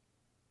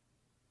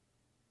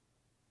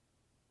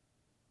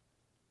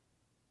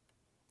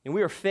 And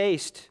we are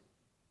faced,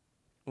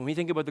 when we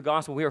think about the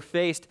gospel, we are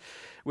faced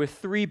with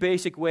three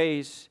basic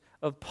ways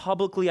of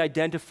publicly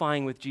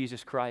identifying with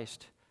Jesus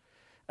Christ.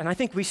 And I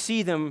think we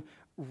see them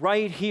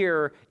right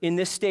here in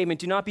this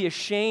statement. Do not be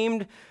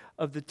ashamed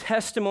of the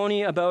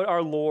testimony about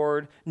our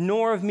Lord,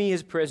 nor of me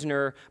his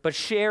prisoner, but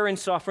share in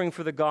suffering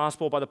for the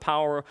gospel by the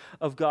power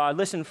of God.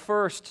 Listen,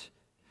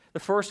 the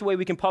first way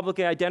we can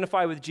publicly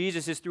identify with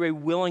Jesus is through a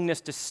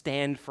willingness to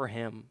stand for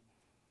him.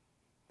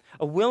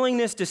 A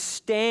willingness to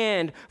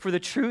stand for the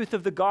truth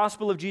of the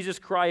gospel of Jesus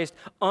Christ,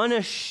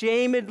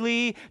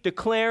 unashamedly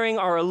declaring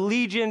our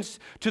allegiance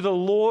to the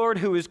Lord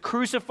who is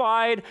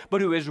crucified, but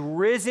who is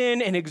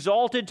risen and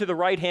exalted to the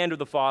right hand of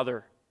the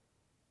Father.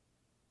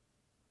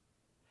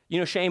 You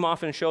know, shame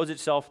often shows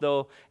itself,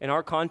 though, in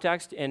our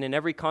context and in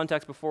every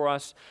context before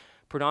us,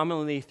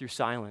 predominantly through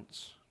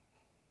silence.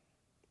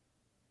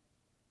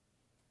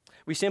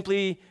 We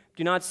simply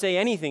do not say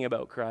anything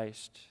about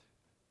Christ.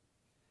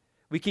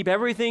 We keep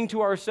everything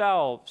to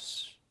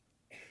ourselves.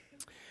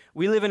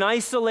 We live an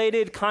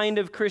isolated kind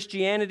of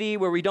Christianity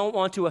where we don't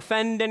want to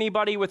offend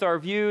anybody with our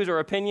views or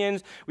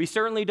opinions. We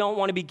certainly don't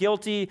want to be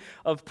guilty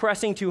of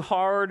pressing too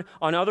hard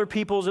on other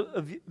people's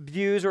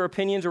views or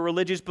opinions or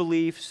religious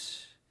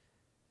beliefs.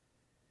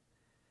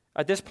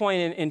 At this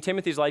point in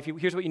Timothy's life,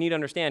 here's what you need to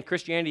understand.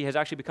 Christianity has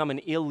actually become an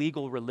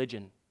illegal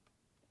religion.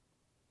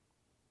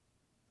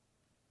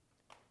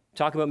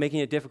 Talk about making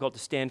it difficult to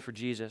stand for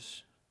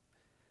Jesus.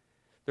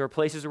 There are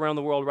places around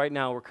the world right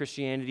now where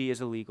Christianity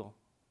is illegal.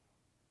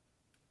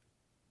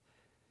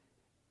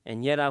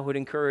 And yet I would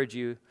encourage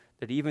you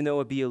that even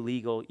though it be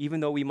illegal, even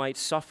though we might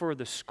suffer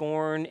the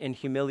scorn and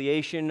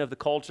humiliation of the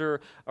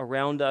culture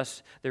around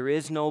us, there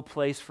is no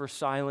place for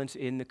silence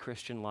in the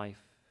Christian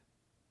life.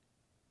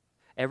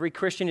 Every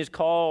Christian is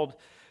called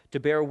to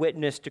bear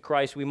witness to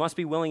Christ. We must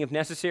be willing, if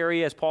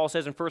necessary, as Paul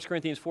says in 1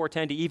 Corinthians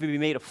 4:10, to even be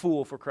made a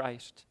fool for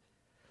Christ.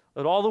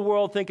 Let all the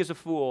world think is a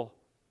fool.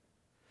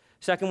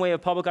 Second way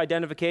of public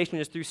identification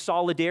is through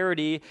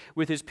solidarity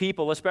with his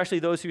people, especially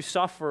those who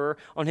suffer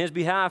on his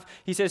behalf.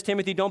 He says,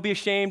 Timothy, don't be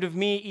ashamed of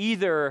me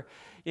either.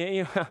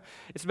 You know,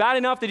 it's bad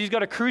enough that he's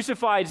got a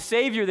crucified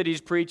Savior that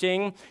he's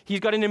preaching. He's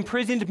got an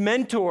imprisoned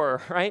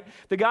mentor, right?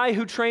 The guy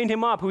who trained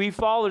him up, who he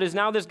followed, is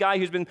now this guy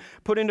who's been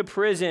put into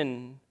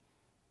prison.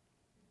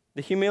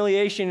 The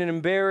humiliation and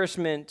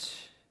embarrassment.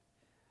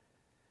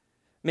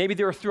 Maybe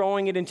they were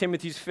throwing it in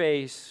Timothy's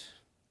face.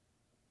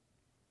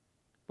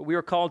 But we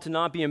are called to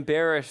not be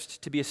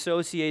embarrassed, to be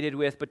associated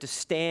with, but to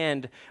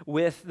stand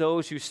with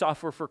those who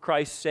suffer for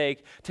Christ's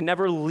sake, to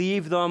never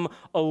leave them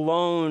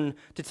alone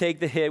to take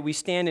the hit. We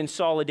stand in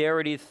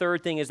solidarity. The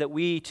third thing is that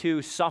we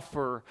too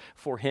suffer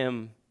for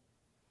him.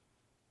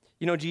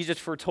 You know, Jesus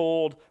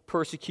foretold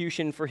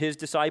persecution for his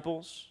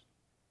disciples.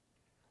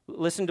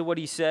 Listen to what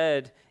he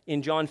said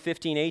in John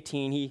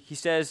 15:18. He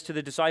says to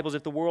the disciples,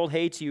 if the world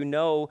hates you,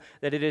 know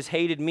that it has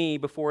hated me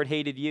before it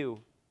hated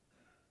you.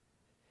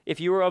 If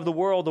you were of the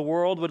world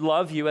would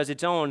love you as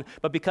its own.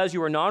 But because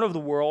you are not of the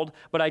world,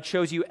 but I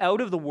chose you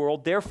out of the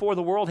world, therefore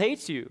the world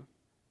hates you.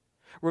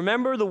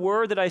 Remember the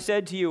word that I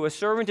said to you, a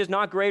servant is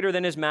not greater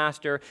than his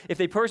master. If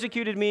they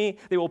persecuted me,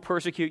 they will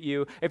persecute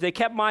you. If they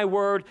kept my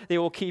word, they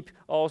will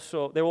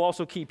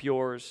also keep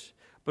yours.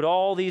 But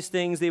all these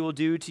things they will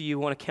do to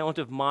you on account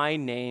of my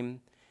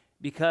name,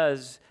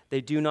 because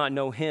they do not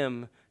know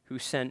him who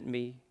sent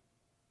me.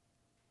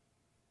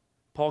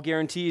 Paul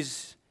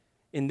guarantees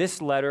in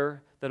this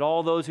letter that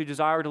all those who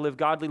desire to live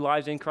godly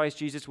lives in Christ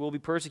Jesus will be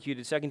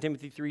persecuted, 2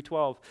 Timothy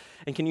 3:12.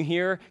 And can you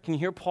hear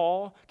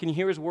Paul? Can you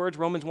hear his words,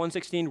 Romans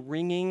 1:16,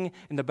 ringing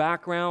in the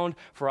background?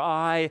 For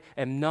I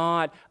am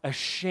not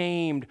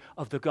ashamed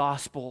of the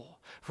gospel,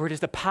 for it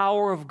is the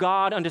power of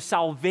God unto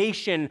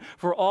salvation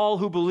for all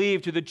who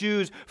believe, to the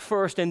Jews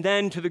first and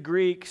then to the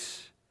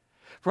Greeks.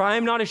 For I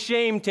am not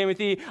ashamed,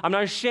 Timothy. I'm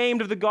not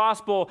ashamed of the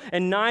gospel,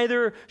 and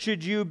neither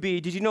should you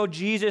be. Did you know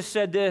Jesus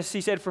said this?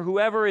 He said, for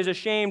whoever is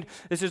ashamed,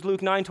 this is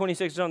Luke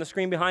 9:26, it's on the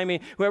screen behind me,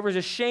 whoever is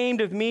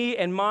ashamed of me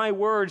and my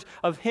words,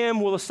 of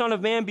him will the Son of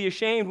Man be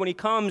ashamed when he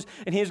comes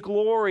in his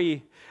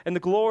glory and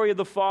the glory of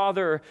the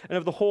Father and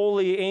of the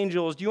holy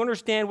angels. Do you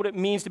understand what it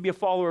means to be a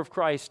follower of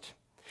Christ?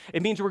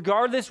 It means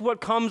regardless of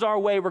what comes our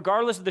way,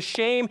 regardless of the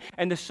shame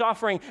and the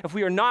suffering, if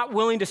we are not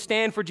willing to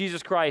stand for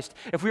Jesus Christ,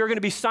 if we are going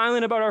to be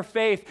silent about our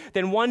faith,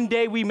 then one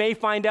day we may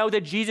find out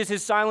that Jesus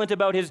is silent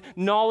about his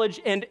knowledge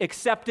and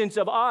acceptance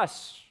of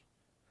us.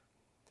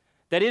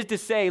 That is to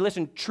say,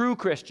 listen, true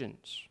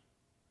Christians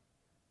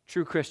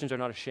are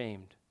not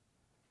ashamed.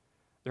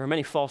 There are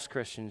many false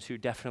Christians who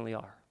definitely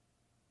are.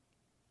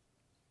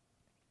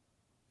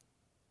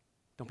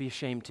 Don't be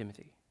ashamed,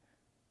 Timothy.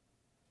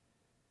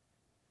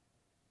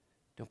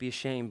 Don't be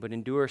ashamed, but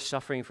endure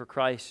suffering for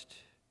Christ.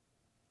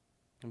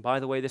 And by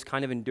the way, this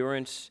kind of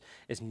endurance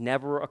is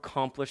never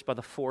accomplished by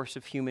the force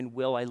of human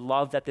will. I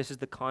love that this is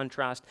the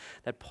contrast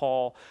that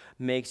Paul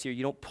makes here.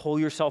 You don't pull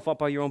yourself up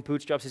by your own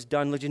bootstraps. It's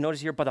done. Let's just notice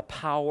here, by the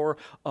power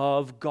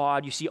of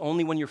God. You see,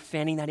 only when you're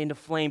fanning that into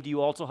flame do you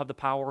also have the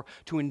power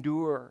to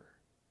endure.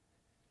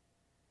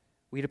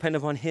 We depend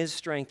upon His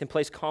strength and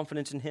place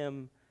confidence in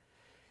Him.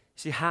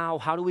 See, how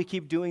do we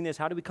keep doing this?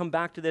 How do we come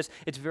back to this?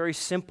 It's very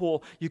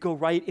simple. You go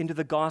right into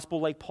the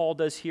gospel like Paul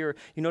does here.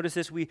 You notice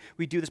this, we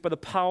do this by the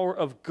power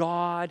of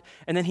God,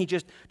 and then he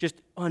just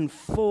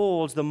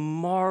unfolds the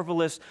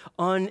marvelous,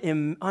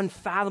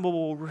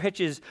 unfathomable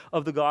riches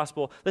of the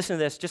gospel. Listen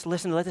to this. Just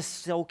listen. Let this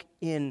soak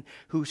in.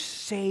 Who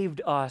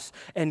saved us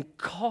and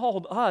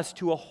called us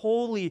to a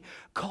holy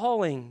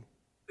calling.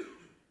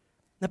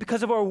 Not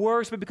because of our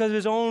works, but because of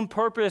His own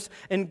purpose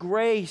and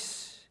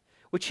grace,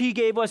 which He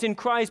gave us in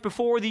Christ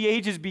before the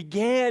ages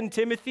began,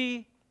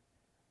 Timothy.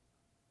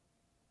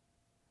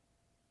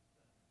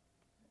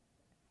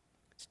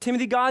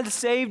 Timothy, God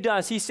saved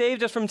us. He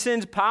saved us from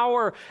sin's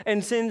power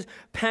and sin's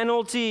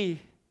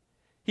penalty.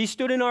 He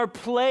stood in our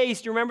place.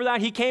 Do you remember that?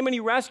 He came and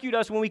He rescued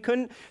us when we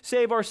couldn't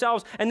save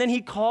ourselves. And then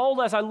He called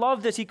us. I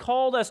love this. He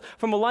called us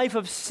from a life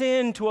of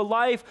sin to a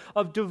life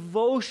of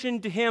devotion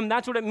to Him.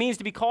 That's what it means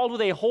to be called with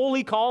a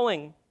holy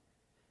calling.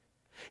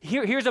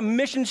 Here's a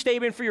mission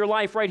statement for your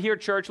life right here,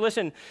 church.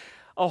 Listen,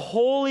 a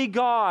holy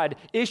God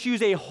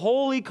issues a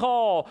holy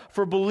call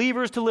for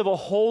believers to live a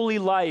holy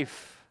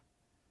life.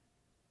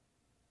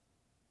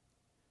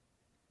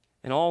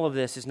 And all of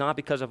this is not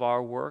because of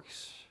our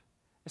works.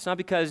 It's not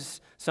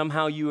because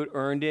somehow you had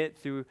earned it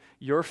through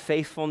your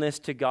faithfulness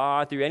to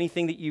God, through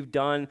anything that you've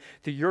done,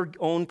 through your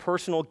own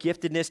personal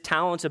giftedness,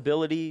 talents,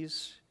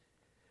 abilities.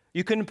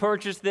 You couldn't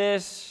purchase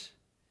this.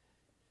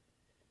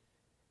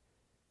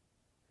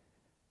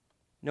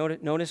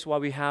 Notice why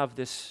we have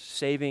this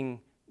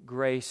saving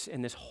grace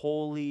and this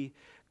holy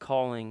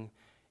calling.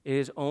 It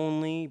is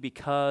only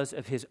because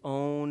of His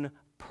own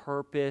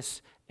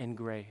purpose and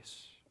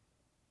grace.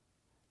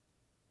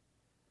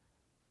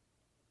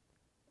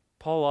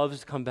 Paul loves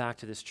to come back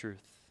to this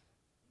truth.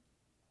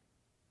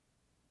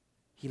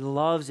 He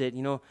loves it.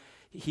 You know,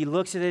 he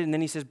looks at it and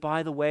then he says,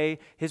 by the way,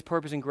 His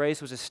purpose and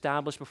grace was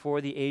established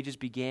before the ages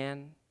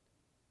began.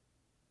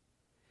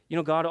 You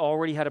know, God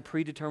already had a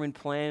predetermined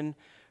plan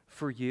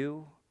for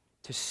you,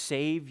 to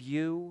save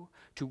you,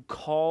 to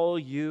call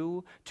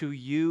you, to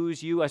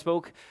use you. I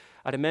spoke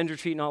at a men's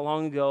retreat not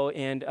long ago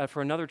and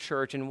for another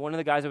church, and one of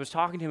the guys, I was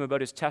talking to him about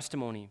his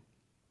testimony.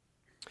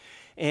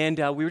 And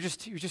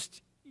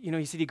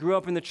he said he grew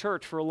up in the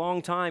church for a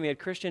long time. He had a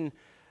Christian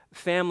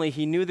family.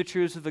 He knew the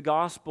truths of the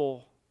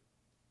gospel.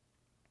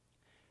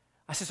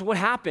 I said, so what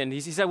happened? He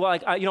said, well,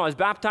 I was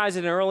baptized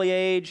at an early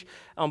age,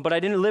 but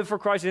I didn't live for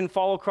Christ. I didn't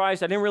follow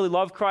Christ. I didn't really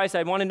love Christ.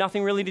 I wanted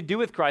nothing really to do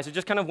with Christ. I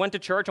just kind of went to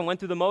church and went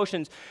through the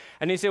motions.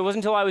 And he said, it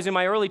wasn't until I was in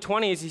my early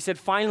 20s, he said,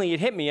 finally it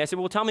hit me. I said,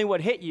 well, tell me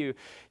what hit you.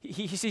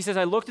 He says,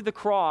 I looked at the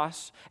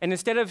cross, and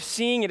instead of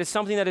seeing it as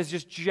something that is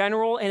just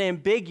general and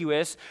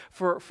ambiguous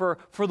for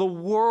the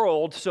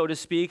world, so to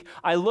speak,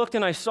 I looked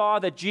and I saw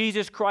that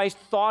Jesus Christ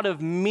thought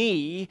of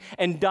me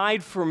and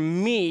died for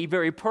me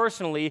very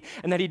personally,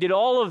 and that He did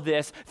all of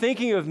this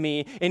thinking of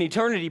me in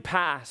eternity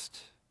past.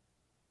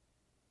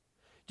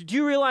 Did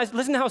you realize,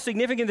 listen to how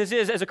significant this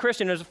is as a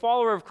Christian, as a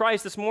follower of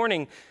Christ this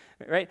morning,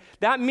 right?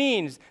 That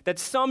means that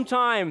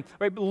sometime,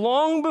 right,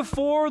 long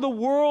before the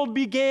world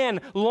began,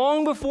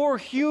 long before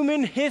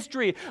human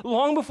history,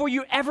 long before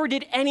you ever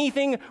did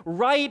anything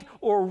right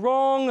or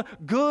wrong,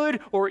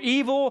 good or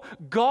evil,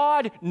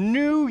 God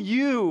knew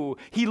you.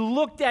 He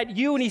looked at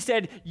you and He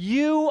said,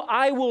 you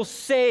I will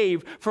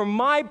save for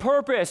my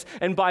purpose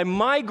and by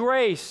my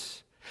grace.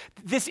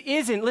 This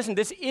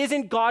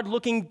isn't God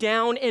looking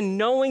down and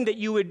knowing that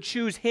you would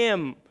choose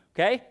Him,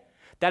 okay?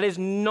 That is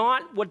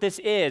not what this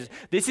is.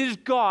 This is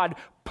God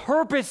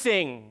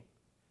purposing,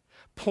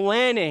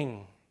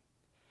 planning,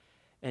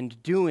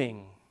 and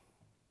doing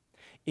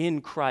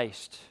in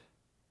Christ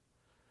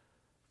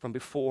from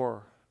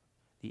before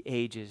the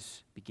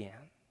ages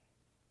began.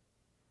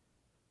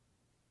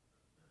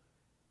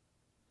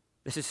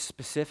 This is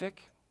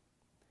specific.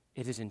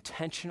 It is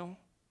intentional.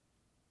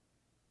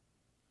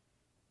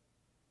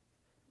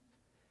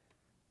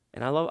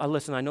 And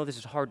I know this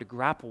is hard to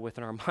grapple with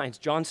in our minds.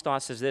 John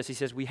Stott says this. He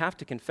says, we have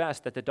to confess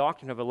that the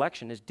doctrine of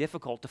election is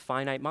difficult to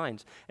finite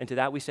minds. And to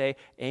that we say,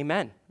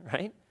 amen,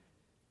 right?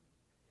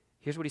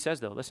 Here's what he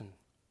says, though. Listen.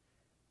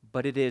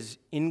 But it is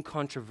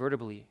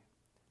incontrovertibly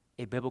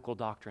a biblical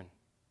doctrine.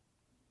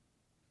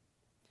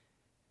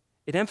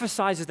 It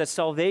emphasizes that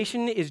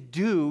salvation is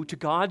due to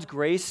God's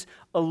grace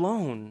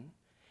alone.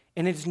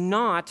 And it's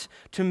not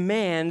to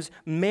man's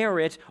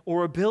merit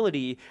or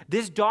ability.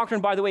 This doctrine,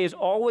 by the way, is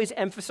always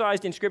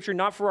emphasized in Scripture,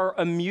 not for our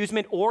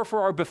amusement or for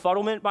our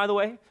befuddlement, by the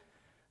way.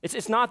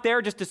 It's not there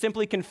just to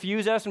simply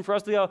confuse us and for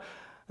us to go,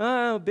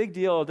 oh, big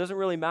deal, it doesn't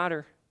really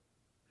matter.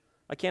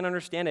 I can't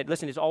understand it.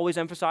 Listen, it's always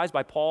emphasized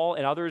by Paul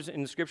and others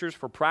in the Scriptures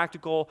for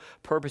practical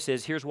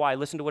purposes. Here's why.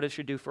 Listen to what it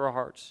should do for our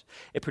hearts.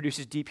 It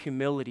produces deep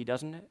humility,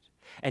 doesn't it?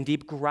 and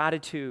deep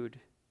gratitude.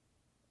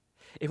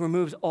 It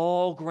removes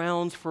all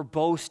grounds for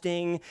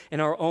boasting in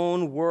our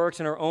own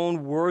works and our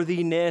own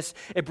worthiness.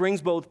 It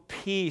brings both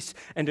peace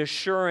and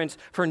assurance,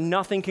 for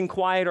nothing can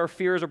quiet our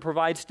fears or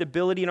provide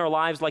stability in our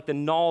lives like the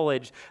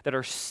knowledge that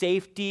our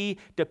safety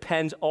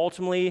depends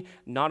ultimately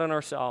not on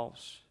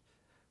ourselves,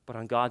 but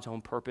on God's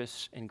own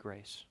purpose and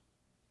grace.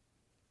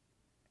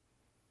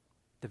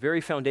 The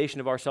very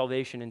foundation of our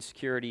salvation and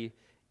security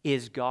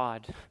is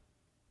God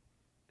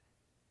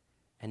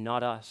and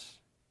not us.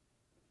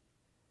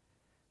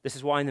 This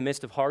is why in the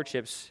midst of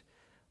hardships,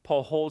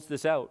 Paul holds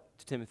this out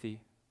to Timothy.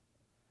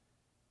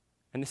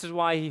 And this is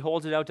why he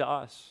holds it out to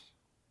us.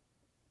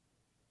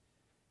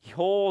 He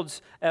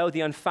holds out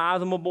the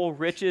unfathomable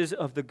riches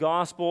of the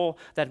gospel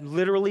that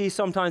literally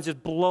sometimes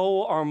just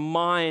blow our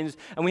minds,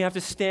 and we have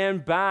to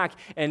stand back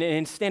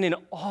and stand in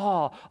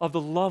awe of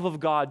the love of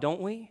God,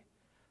 don't we?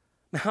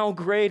 How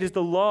great is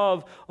the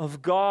love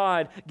of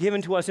God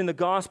given to us in the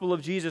gospel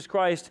of Jesus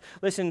Christ.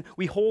 Listen,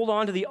 we hold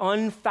on to the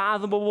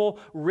unfathomable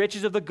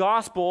riches of the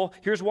gospel.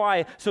 Here's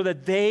why: so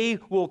that they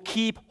will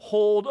keep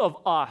hold of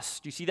us.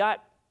 Do you see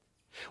that?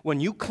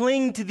 When you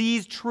cling to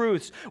these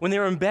truths, when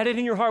they're embedded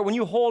in your heart, when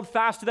you hold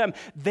fast to them,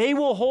 they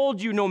will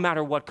hold you no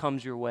matter what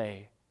comes your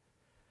way.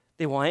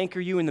 They will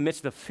anchor you in the midst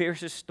of the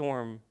fiercest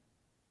storm.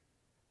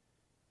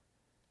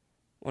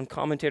 One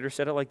commentator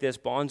said it like this: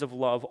 bonds of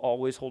love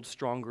always hold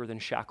stronger than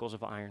shackles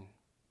of iron.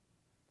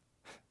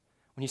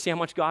 When you see how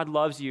much God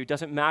loves you, it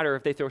doesn't matter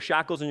if they throw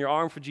shackles in your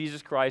arm for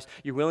Jesus Christ,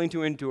 you're willing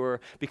to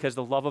endure because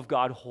the love of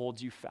God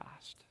holds you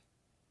fast.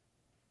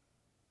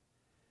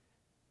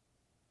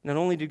 Not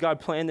only did God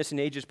plan this in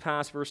ages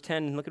past, verse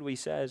 10, look at what he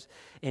says,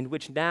 and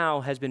which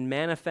now has been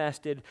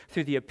manifested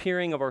through the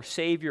appearing of our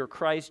Savior,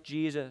 Christ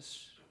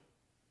Jesus,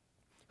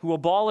 who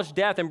abolished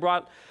death and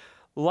brought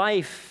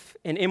life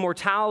and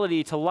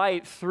immortality to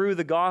light through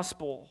the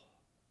gospel.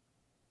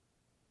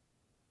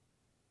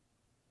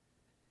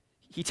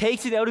 He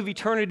takes it out of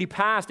eternity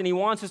past, and he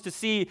wants us to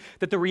see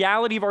that the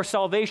reality of our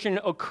salvation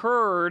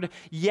occurred,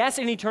 yes,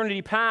 in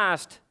eternity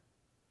past,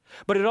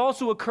 but it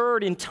also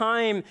occurred in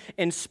time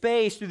and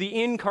space through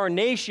the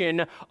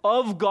incarnation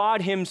of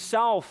God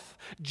himself,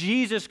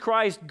 Jesus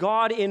Christ,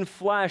 God in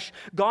flesh.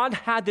 God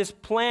had this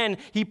plan.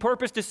 He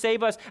purposed to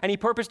save us, and he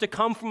purposed to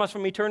come from us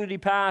from eternity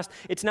past.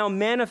 It's now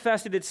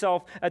manifested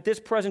itself at this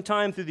present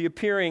time through the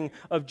appearing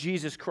of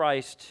Jesus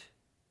Christ.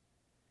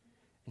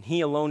 And he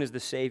alone is the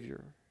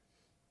Savior.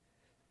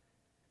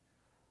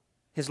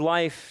 His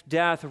life,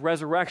 death,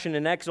 resurrection,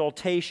 and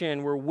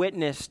exaltation were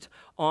witnessed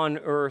on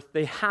earth.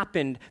 They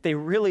happened. They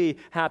really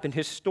happened.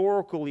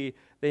 Historically,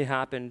 they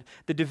happened.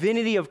 The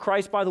divinity of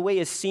Christ, by the way,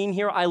 is seen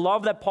here. I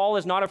love that Paul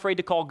is not afraid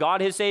to call God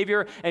his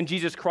Savior and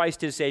Jesus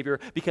Christ his Savior,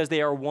 because they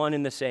are one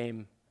and the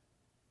same.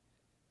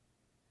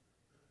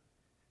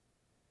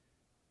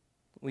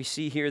 We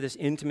see here this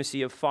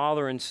intimacy of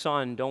Father and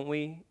Son, don't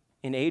we?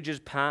 In ages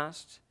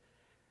past,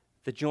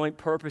 the joint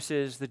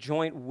purposes, the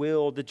joint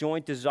will, the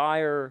joint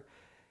desire.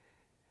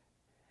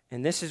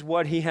 And this is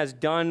what he has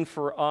done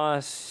for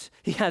us.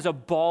 He has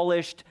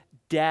abolished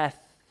death.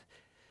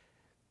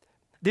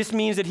 This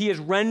means that he has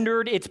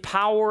rendered its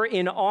power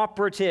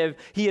inoperative.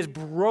 He has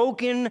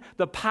broken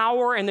the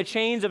power and the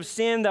chains of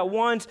sin that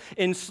once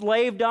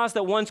enslaved us,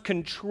 that once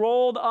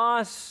controlled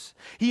us.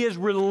 He has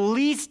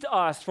released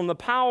us from the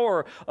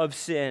power of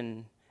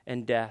sin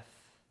and death.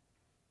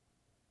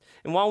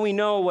 And while we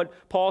know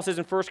what Paul says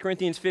in 1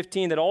 Corinthians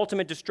 15, that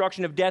ultimate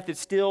destruction of death is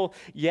still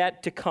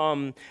yet to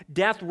come,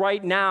 death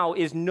right now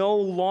is no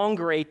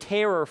longer a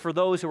terror for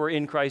those who are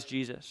in Christ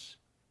Jesus.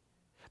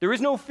 There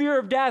is no fear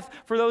of death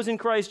for those in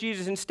Christ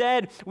Jesus.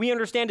 Instead, we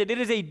understand that it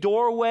is a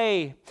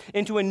doorway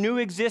into a new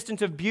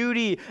existence of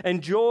beauty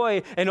and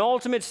joy and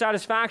ultimate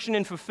satisfaction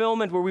and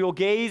fulfillment, where we will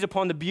gaze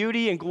upon the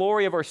beauty and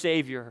glory of our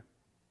Savior.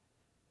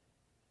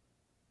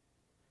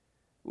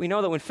 We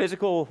know that when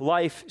physical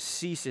life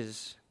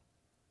ceases,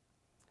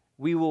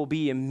 we will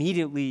be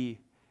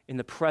immediately in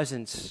the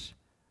presence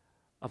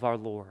of our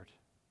Lord.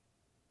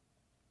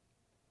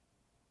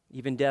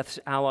 Even death's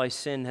ally,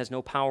 sin, has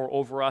no power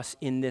over us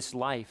in this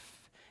life.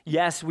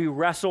 Yes, we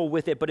wrestle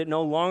with it, but it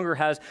no longer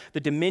has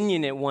the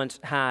dominion it once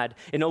had.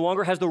 It no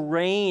longer has the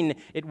reign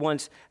it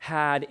once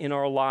had in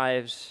our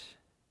lives,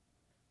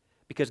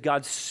 because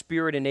God's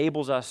Spirit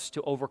enables us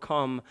to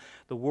overcome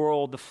the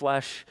world, the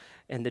flesh,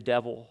 and the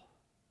devil.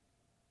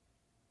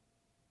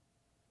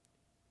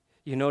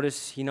 You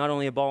notice he not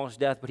only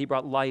abolished death, but he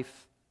brought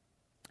life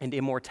and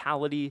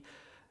immortality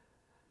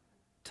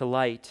to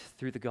light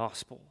through the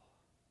gospel.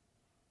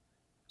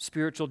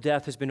 Spiritual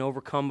death has been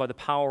overcome by the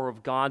power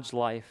of God's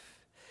life.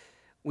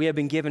 We have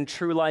been given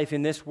true life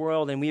in this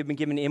world, and we have been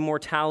given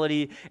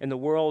immortality in the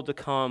world to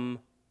come.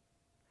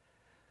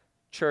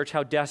 Church,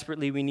 how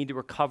desperately we need to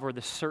recover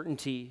the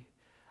certainty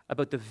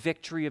about the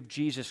victory of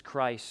Jesus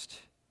Christ,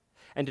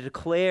 and to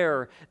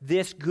declare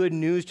this good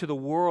news to the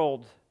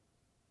world,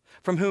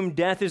 from whom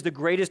death is the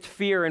greatest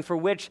fear and for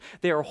which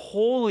they are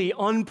wholly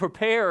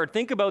unprepared.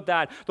 Think about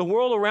that. The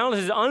world around us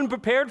is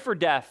unprepared for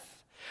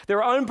death.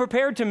 They're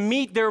unprepared to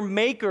meet their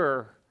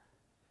Maker.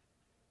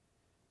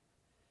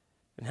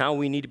 and how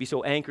we need to be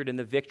so anchored in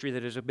the victory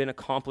that has been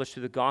accomplished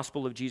through the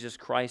gospel of Jesus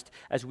Christ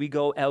as we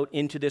go out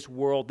into this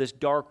world, this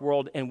dark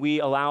world, and we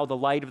allow the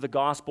light of the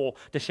gospel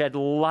to shed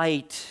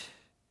light.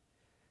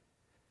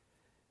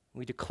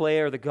 We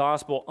declare the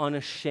gospel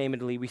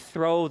unashamedly. We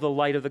throw the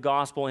light of the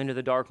gospel into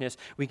the darkness.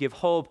 We give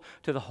hope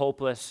to the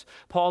hopeless.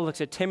 Paul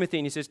looks at Timothy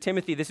and he says,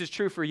 Timothy, this is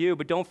true for you,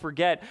 but don't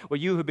forget what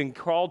you have been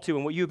called to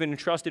and what you have been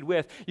entrusted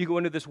with. You go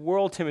into this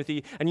world,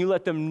 Timothy, and you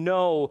let them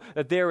know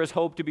that there is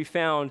hope to be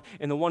found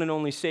in the one and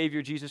only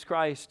Savior, Jesus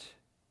Christ.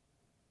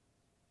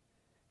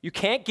 You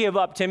can't give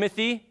up,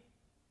 Timothy.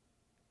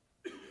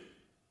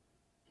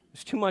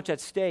 There's too much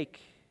at stake.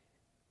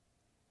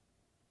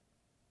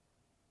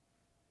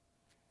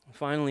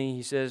 Finally,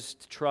 he says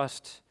to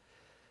trust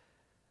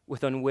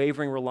with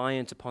unwavering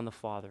reliance upon the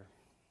Father.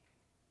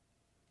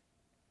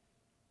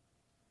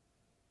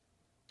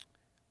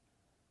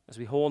 As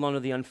we hold on to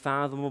the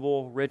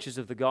unfathomable riches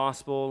of the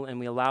gospel and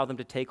we allow them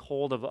to take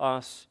hold of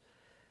us,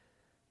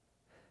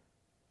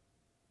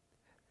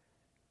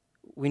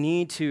 we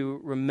need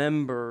to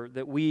remember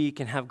that we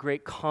can have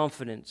great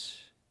confidence.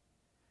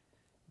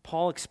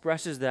 Paul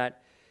expresses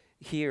that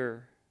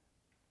here.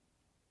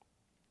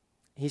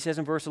 He says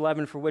in verse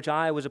 11, for which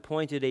I was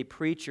appointed a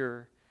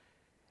preacher,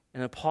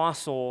 an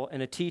apostle,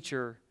 and a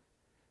teacher,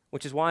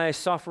 which is why I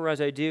suffer as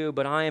I do,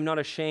 but I am not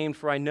ashamed,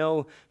 for I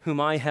know whom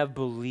I have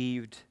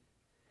believed,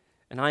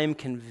 and I am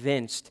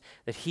convinced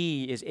that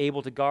he is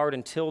able to guard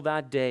until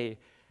that day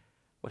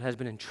what has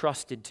been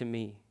entrusted to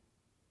me.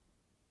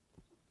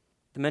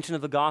 The mention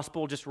of the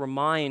gospel just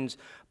reminds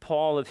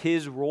Paul of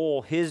his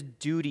role, his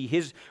duty,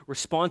 his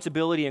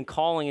responsibility and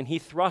calling, and he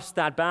thrusts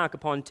that back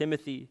upon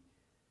Timothy.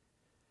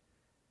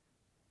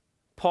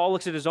 Paul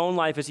looks at his own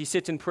life as he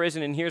sits in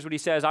prison, and here's what he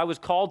says. I was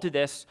called to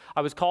this.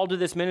 I was called to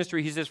this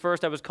ministry. He says,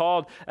 first, I was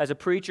called as a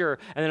preacher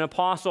and an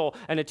apostle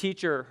and a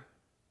teacher.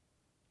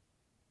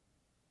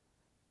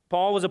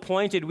 Paul was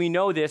appointed, we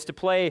know this, to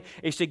play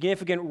a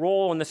significant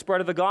role in the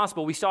spread of the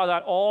gospel. We saw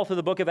that all through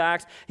the book of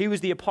Acts. He was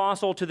the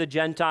apostle to the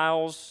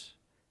Gentiles.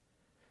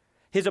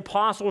 His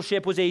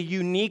apostleship was a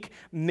unique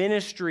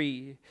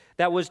ministry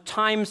that was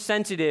time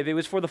sensitive. It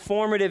was for the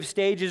formative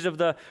stages of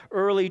the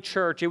early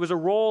church. It was a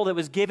role that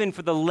was given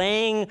for the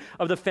laying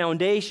of the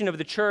foundation of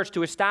the church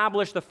to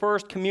establish the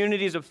first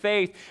communities of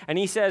faith. And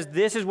he says,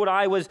 this is what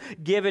I was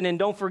given. And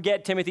don't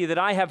forget, Timothy, that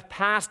I have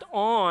passed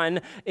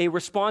on a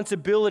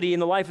responsibility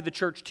in the life of the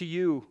church to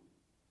you.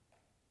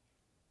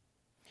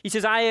 He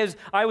says,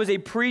 I was a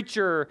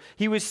preacher.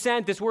 He was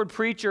sent. This word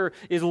preacher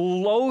is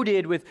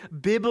loaded with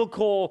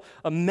biblical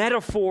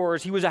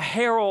metaphors. He was a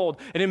herald,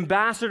 an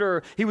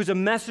ambassador. He was a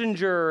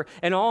messenger.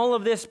 And all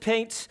of this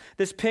paints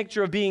this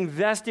picture of being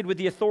vested with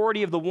the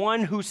authority of the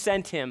one who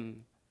sent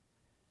him.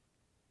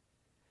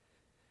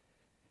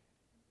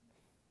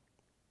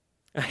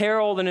 A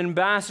herald, an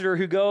ambassador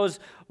who goes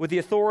with the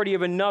authority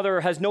of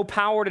another, has no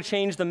power to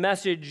change the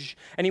message,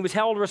 and he was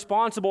held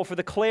responsible for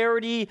the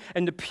clarity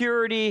and the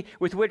purity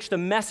with which the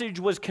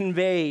message was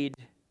conveyed.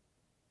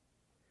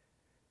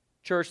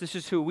 Church, this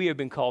is who we have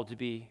been called to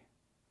be.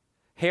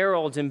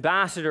 Heralds,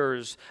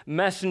 ambassadors,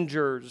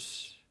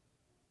 messengers.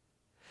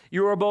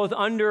 You are both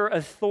under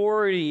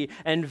authority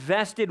and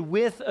vested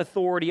with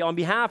authority on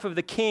behalf of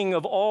the King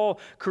of all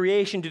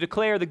creation to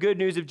declare the good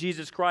news of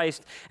Jesus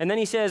Christ. And then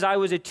he says, I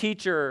was a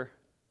teacher.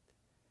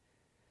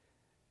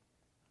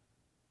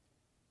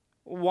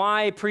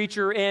 Why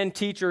preacher and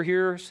teacher?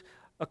 Here's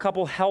a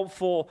couple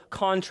helpful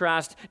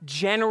contrasts.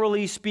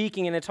 Generally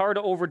speaking, and it's hard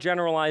to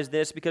overgeneralize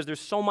this because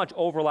there's so much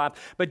overlap,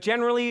 but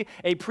generally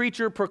a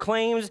preacher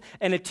proclaims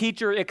and a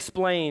teacher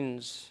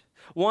explains.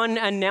 One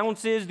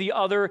announces, the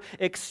other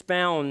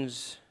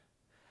expounds.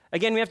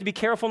 Again, we have to be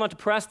careful not to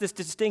press this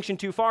distinction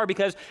too far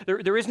because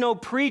there is no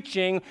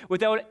preaching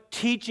without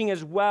teaching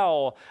as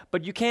well,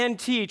 but you can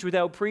teach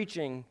without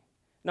preaching.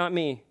 Not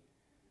me.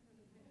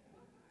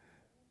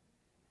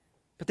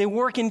 But they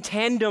work in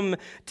tandem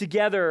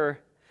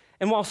together.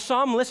 And while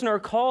some, listen, are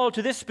called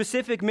to this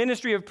specific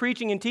ministry of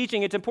preaching and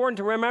teaching, it's important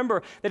to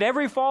remember that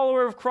every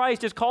follower of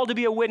Christ is called to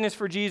be a witness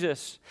for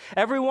Jesus.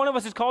 Every one of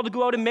us is called to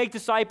go out and make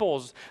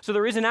disciples. So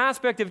there is an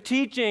aspect of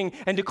teaching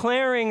and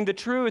declaring the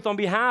truth on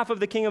behalf of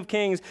the King of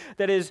Kings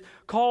that is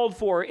called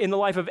for in the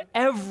life of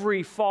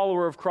every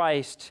follower of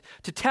Christ.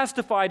 To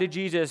testify to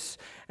Jesus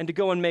and to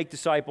go and make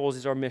disciples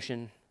is our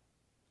mission.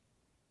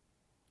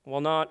 While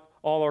not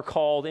all are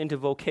called into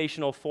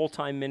vocational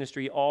full-time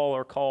ministry, all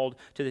are called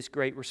to this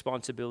great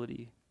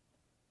responsibility.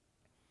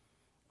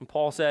 And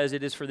Paul says,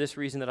 it is for this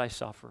reason that I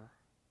suffer.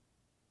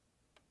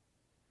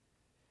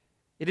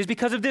 It is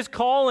because of this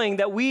calling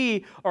that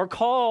we are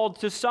called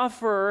to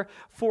suffer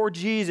for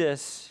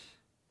Jesus.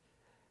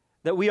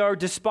 That we are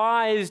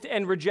despised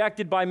and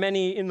rejected by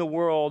many in the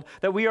world,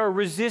 that we are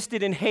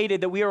resisted and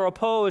hated, that we are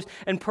opposed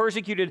and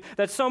persecuted,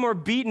 that some are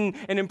beaten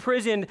and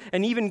imprisoned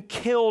and even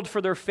killed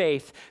for their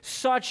faith.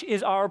 Such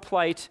is our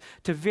plight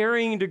to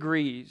varying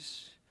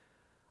degrees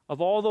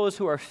of all those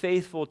who are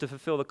faithful to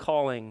fulfill the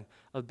calling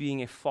of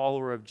being a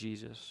follower of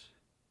Jesus.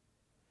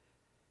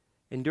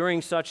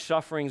 Enduring such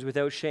sufferings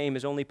without shame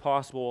is only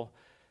possible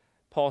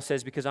Paul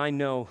says, because I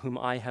know whom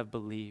I have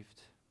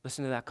believed.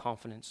 Listen to that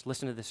confidence.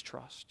 Listen to this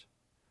trust.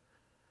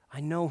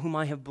 I know whom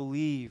I have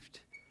believed.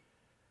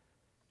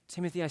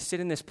 Timothy, I sit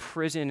in this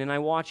prison and I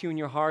watch you in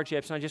your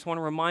hardships, and I just want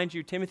to remind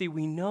you, Timothy,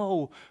 we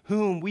know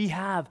whom we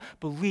have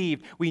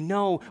believed. We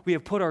know we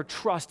have put our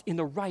trust in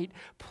the right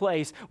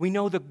place. We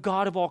know the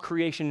God of all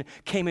creation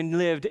came and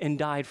lived and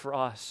died for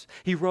us.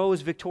 He rose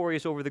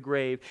victorious over the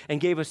grave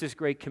and gave us this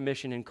great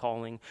commission and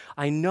calling.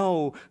 I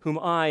know whom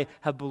I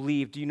have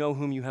believed. Do you know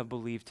whom you have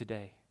believed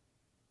today?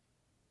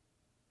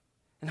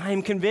 And I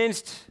am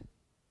convinced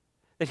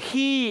that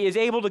he is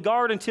able to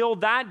guard until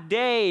that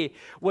day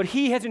what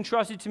he has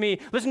entrusted to me.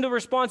 Listen to the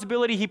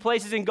responsibility he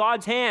places in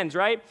God's hands,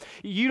 right?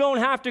 You don't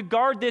have to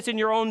guard this in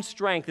your own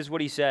strength, is what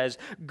he says.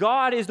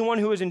 God is the one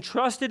who has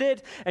entrusted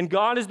it, and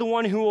God is the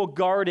one who will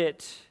guard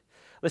it.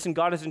 Listen,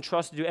 God has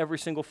entrusted to every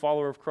single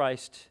follower of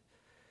Christ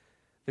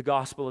the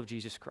gospel of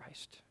Jesus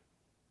Christ.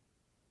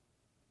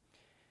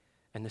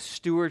 And the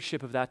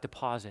stewardship of that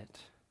deposit,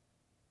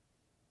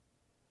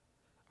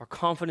 our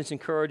confidence and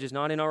courage is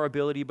not in our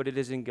ability, but it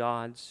is in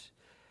God's.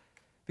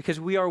 Because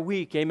we are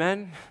weak,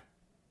 amen?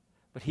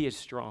 But he is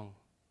strong.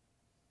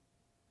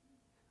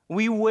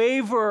 We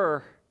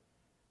waver,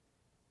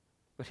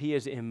 but he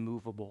is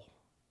immovable.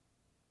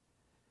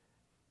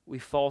 We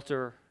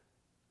falter,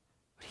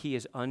 but he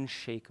is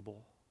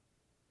unshakable.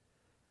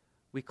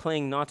 We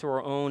cling not to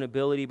our own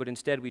ability, but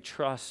instead we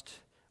trust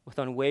with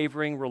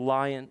unwavering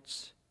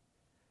reliance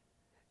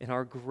in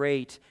our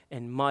great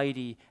and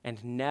mighty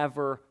and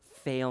never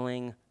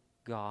failing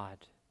God.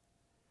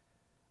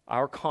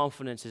 Our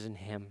confidence is in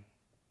him.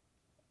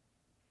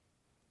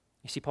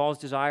 You see Paul's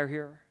desire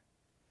here?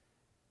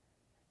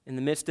 In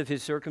the midst of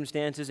his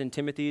circumstances and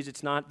Timothy's,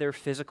 it's not their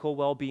physical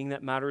well-being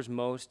that matters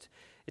most.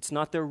 It's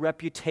not their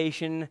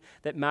reputation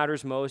that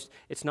matters most.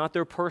 It's not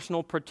their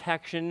personal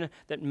protection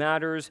that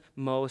matters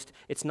most.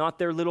 It's not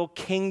their little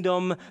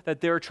kingdom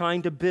that they're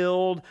trying to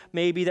build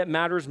maybe that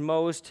matters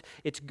most.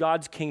 It's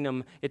God's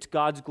kingdom. It's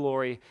God's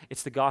glory.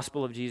 It's the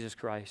gospel of Jesus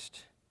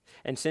Christ.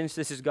 And since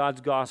this is God's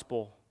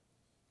gospel,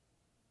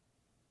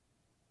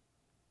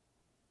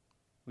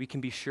 we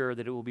can be sure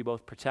that it will be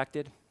both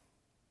protected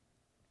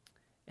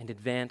and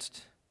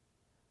advanced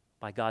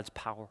by God's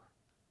power.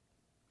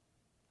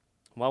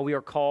 While we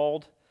are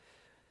called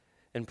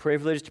and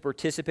privileged to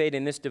participate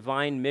in this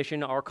divine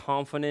mission, our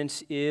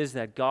confidence is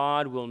that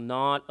God will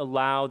not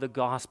allow the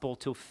gospel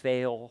to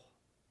fail.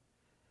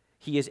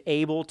 He is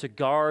able to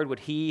guard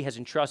what he has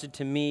entrusted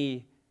to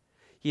me.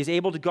 He is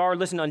able to guard,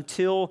 listen,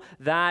 until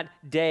that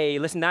day.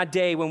 Listen, that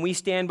day when we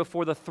stand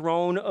before the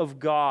throne of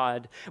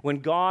God,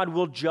 when God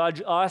will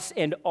judge us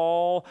and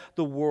all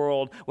the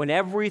world, when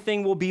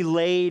everything will be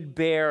laid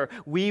bare,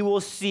 we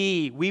will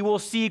see,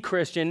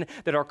 Christian,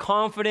 that our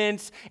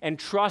confidence and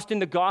trust in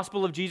the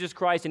gospel of Jesus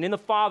Christ and in the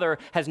Father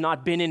has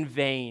not been in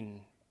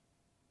vain.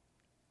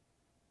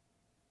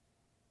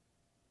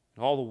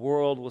 And all the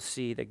world will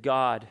see that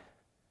God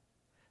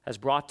has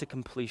brought to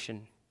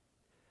completion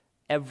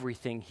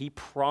everything he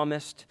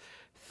promised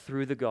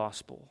through the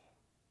gospel.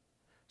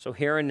 So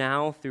here and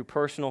now, through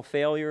personal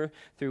failure,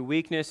 through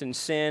weakness and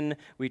sin,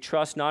 we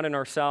trust not in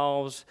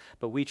ourselves,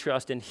 but we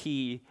trust in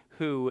he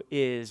who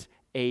is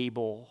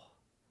able.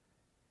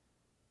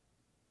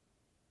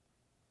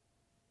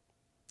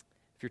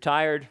 If you're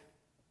tired,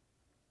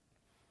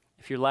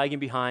 if you're lagging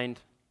behind,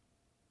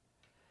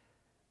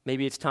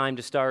 maybe it's time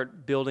to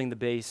start building the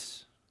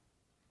base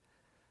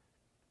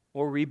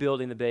or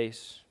rebuilding the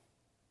base.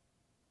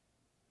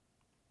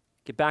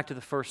 Get back to the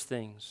first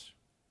things.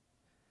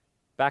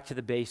 Back to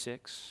the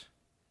basics.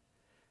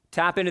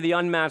 Tap into the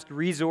unmatched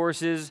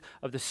resources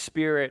of the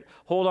Spirit.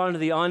 Hold on to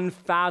the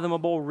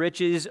unfathomable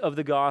riches of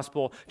the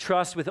gospel.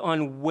 Trust with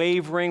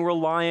unwavering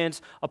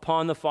reliance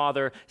upon the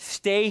Father.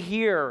 Stay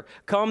here.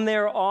 Come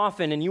there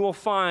often, and you will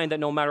find that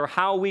no matter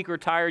how weak or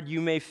tired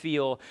you may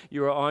feel,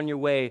 you are on your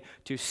way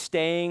to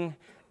staying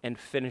and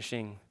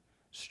finishing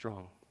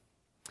strong.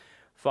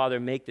 Father,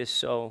 make this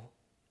so.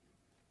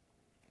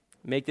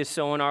 Make this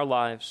so in our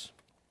lives.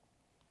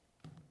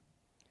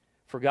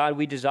 For God,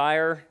 we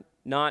desire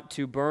not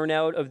to burn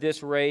out of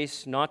this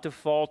race, not to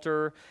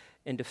falter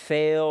and to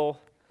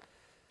fail.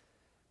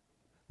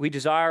 We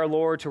desire,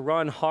 Lord, to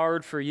run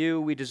hard for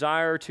you. We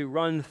desire to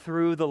run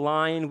through the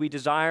line. We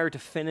desire to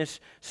finish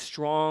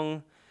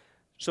strong.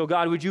 So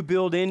God, would you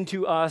build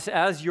into us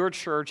as your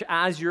church,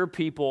 as your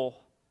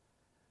people,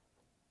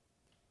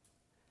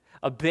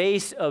 a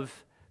base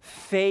of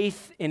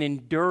faith and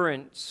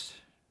endurance.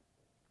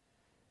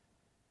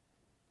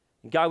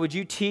 God, would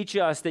you teach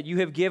us that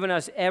you have given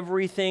us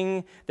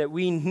everything that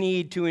we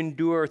need to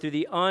endure through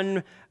the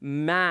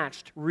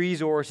unmatched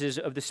resources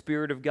of the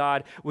Spirit of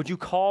God? Would you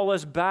call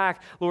us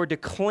back, Lord, to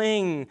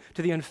cling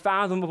to the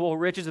unfathomable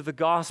riches of the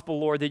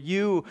gospel, Lord, that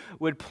you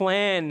would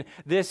plan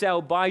this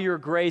out by your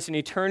grace in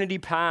eternity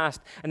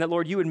past, and that,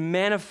 Lord, you would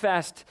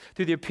manifest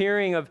through the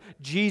appearing of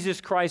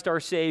Jesus Christ, our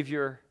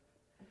Savior,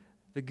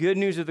 the good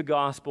news of the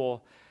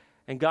gospel.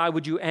 And God,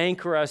 would you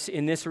anchor us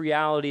in this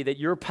reality that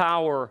your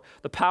power,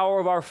 the power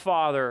of our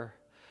Father,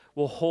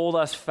 will hold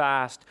us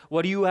fast.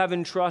 What you have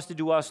entrusted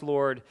to us,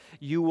 Lord,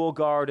 you will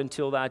guard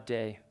until that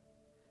day.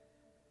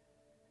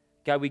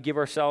 God, we give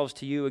ourselves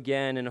to you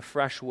again in a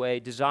fresh way,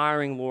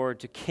 desiring,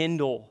 Lord, to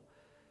kindle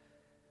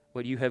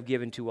what you have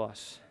given to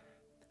us.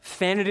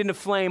 Fan it into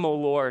flame, O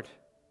Lord.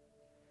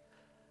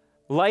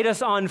 Light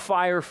us on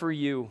fire for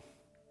you.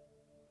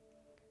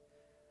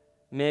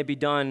 May it be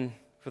done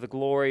for the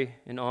glory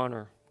and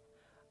honor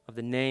of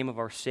the name of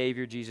our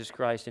Savior, Jesus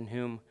Christ, in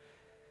whom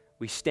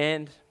we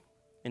stand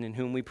and in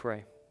whom we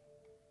pray.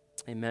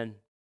 Amen.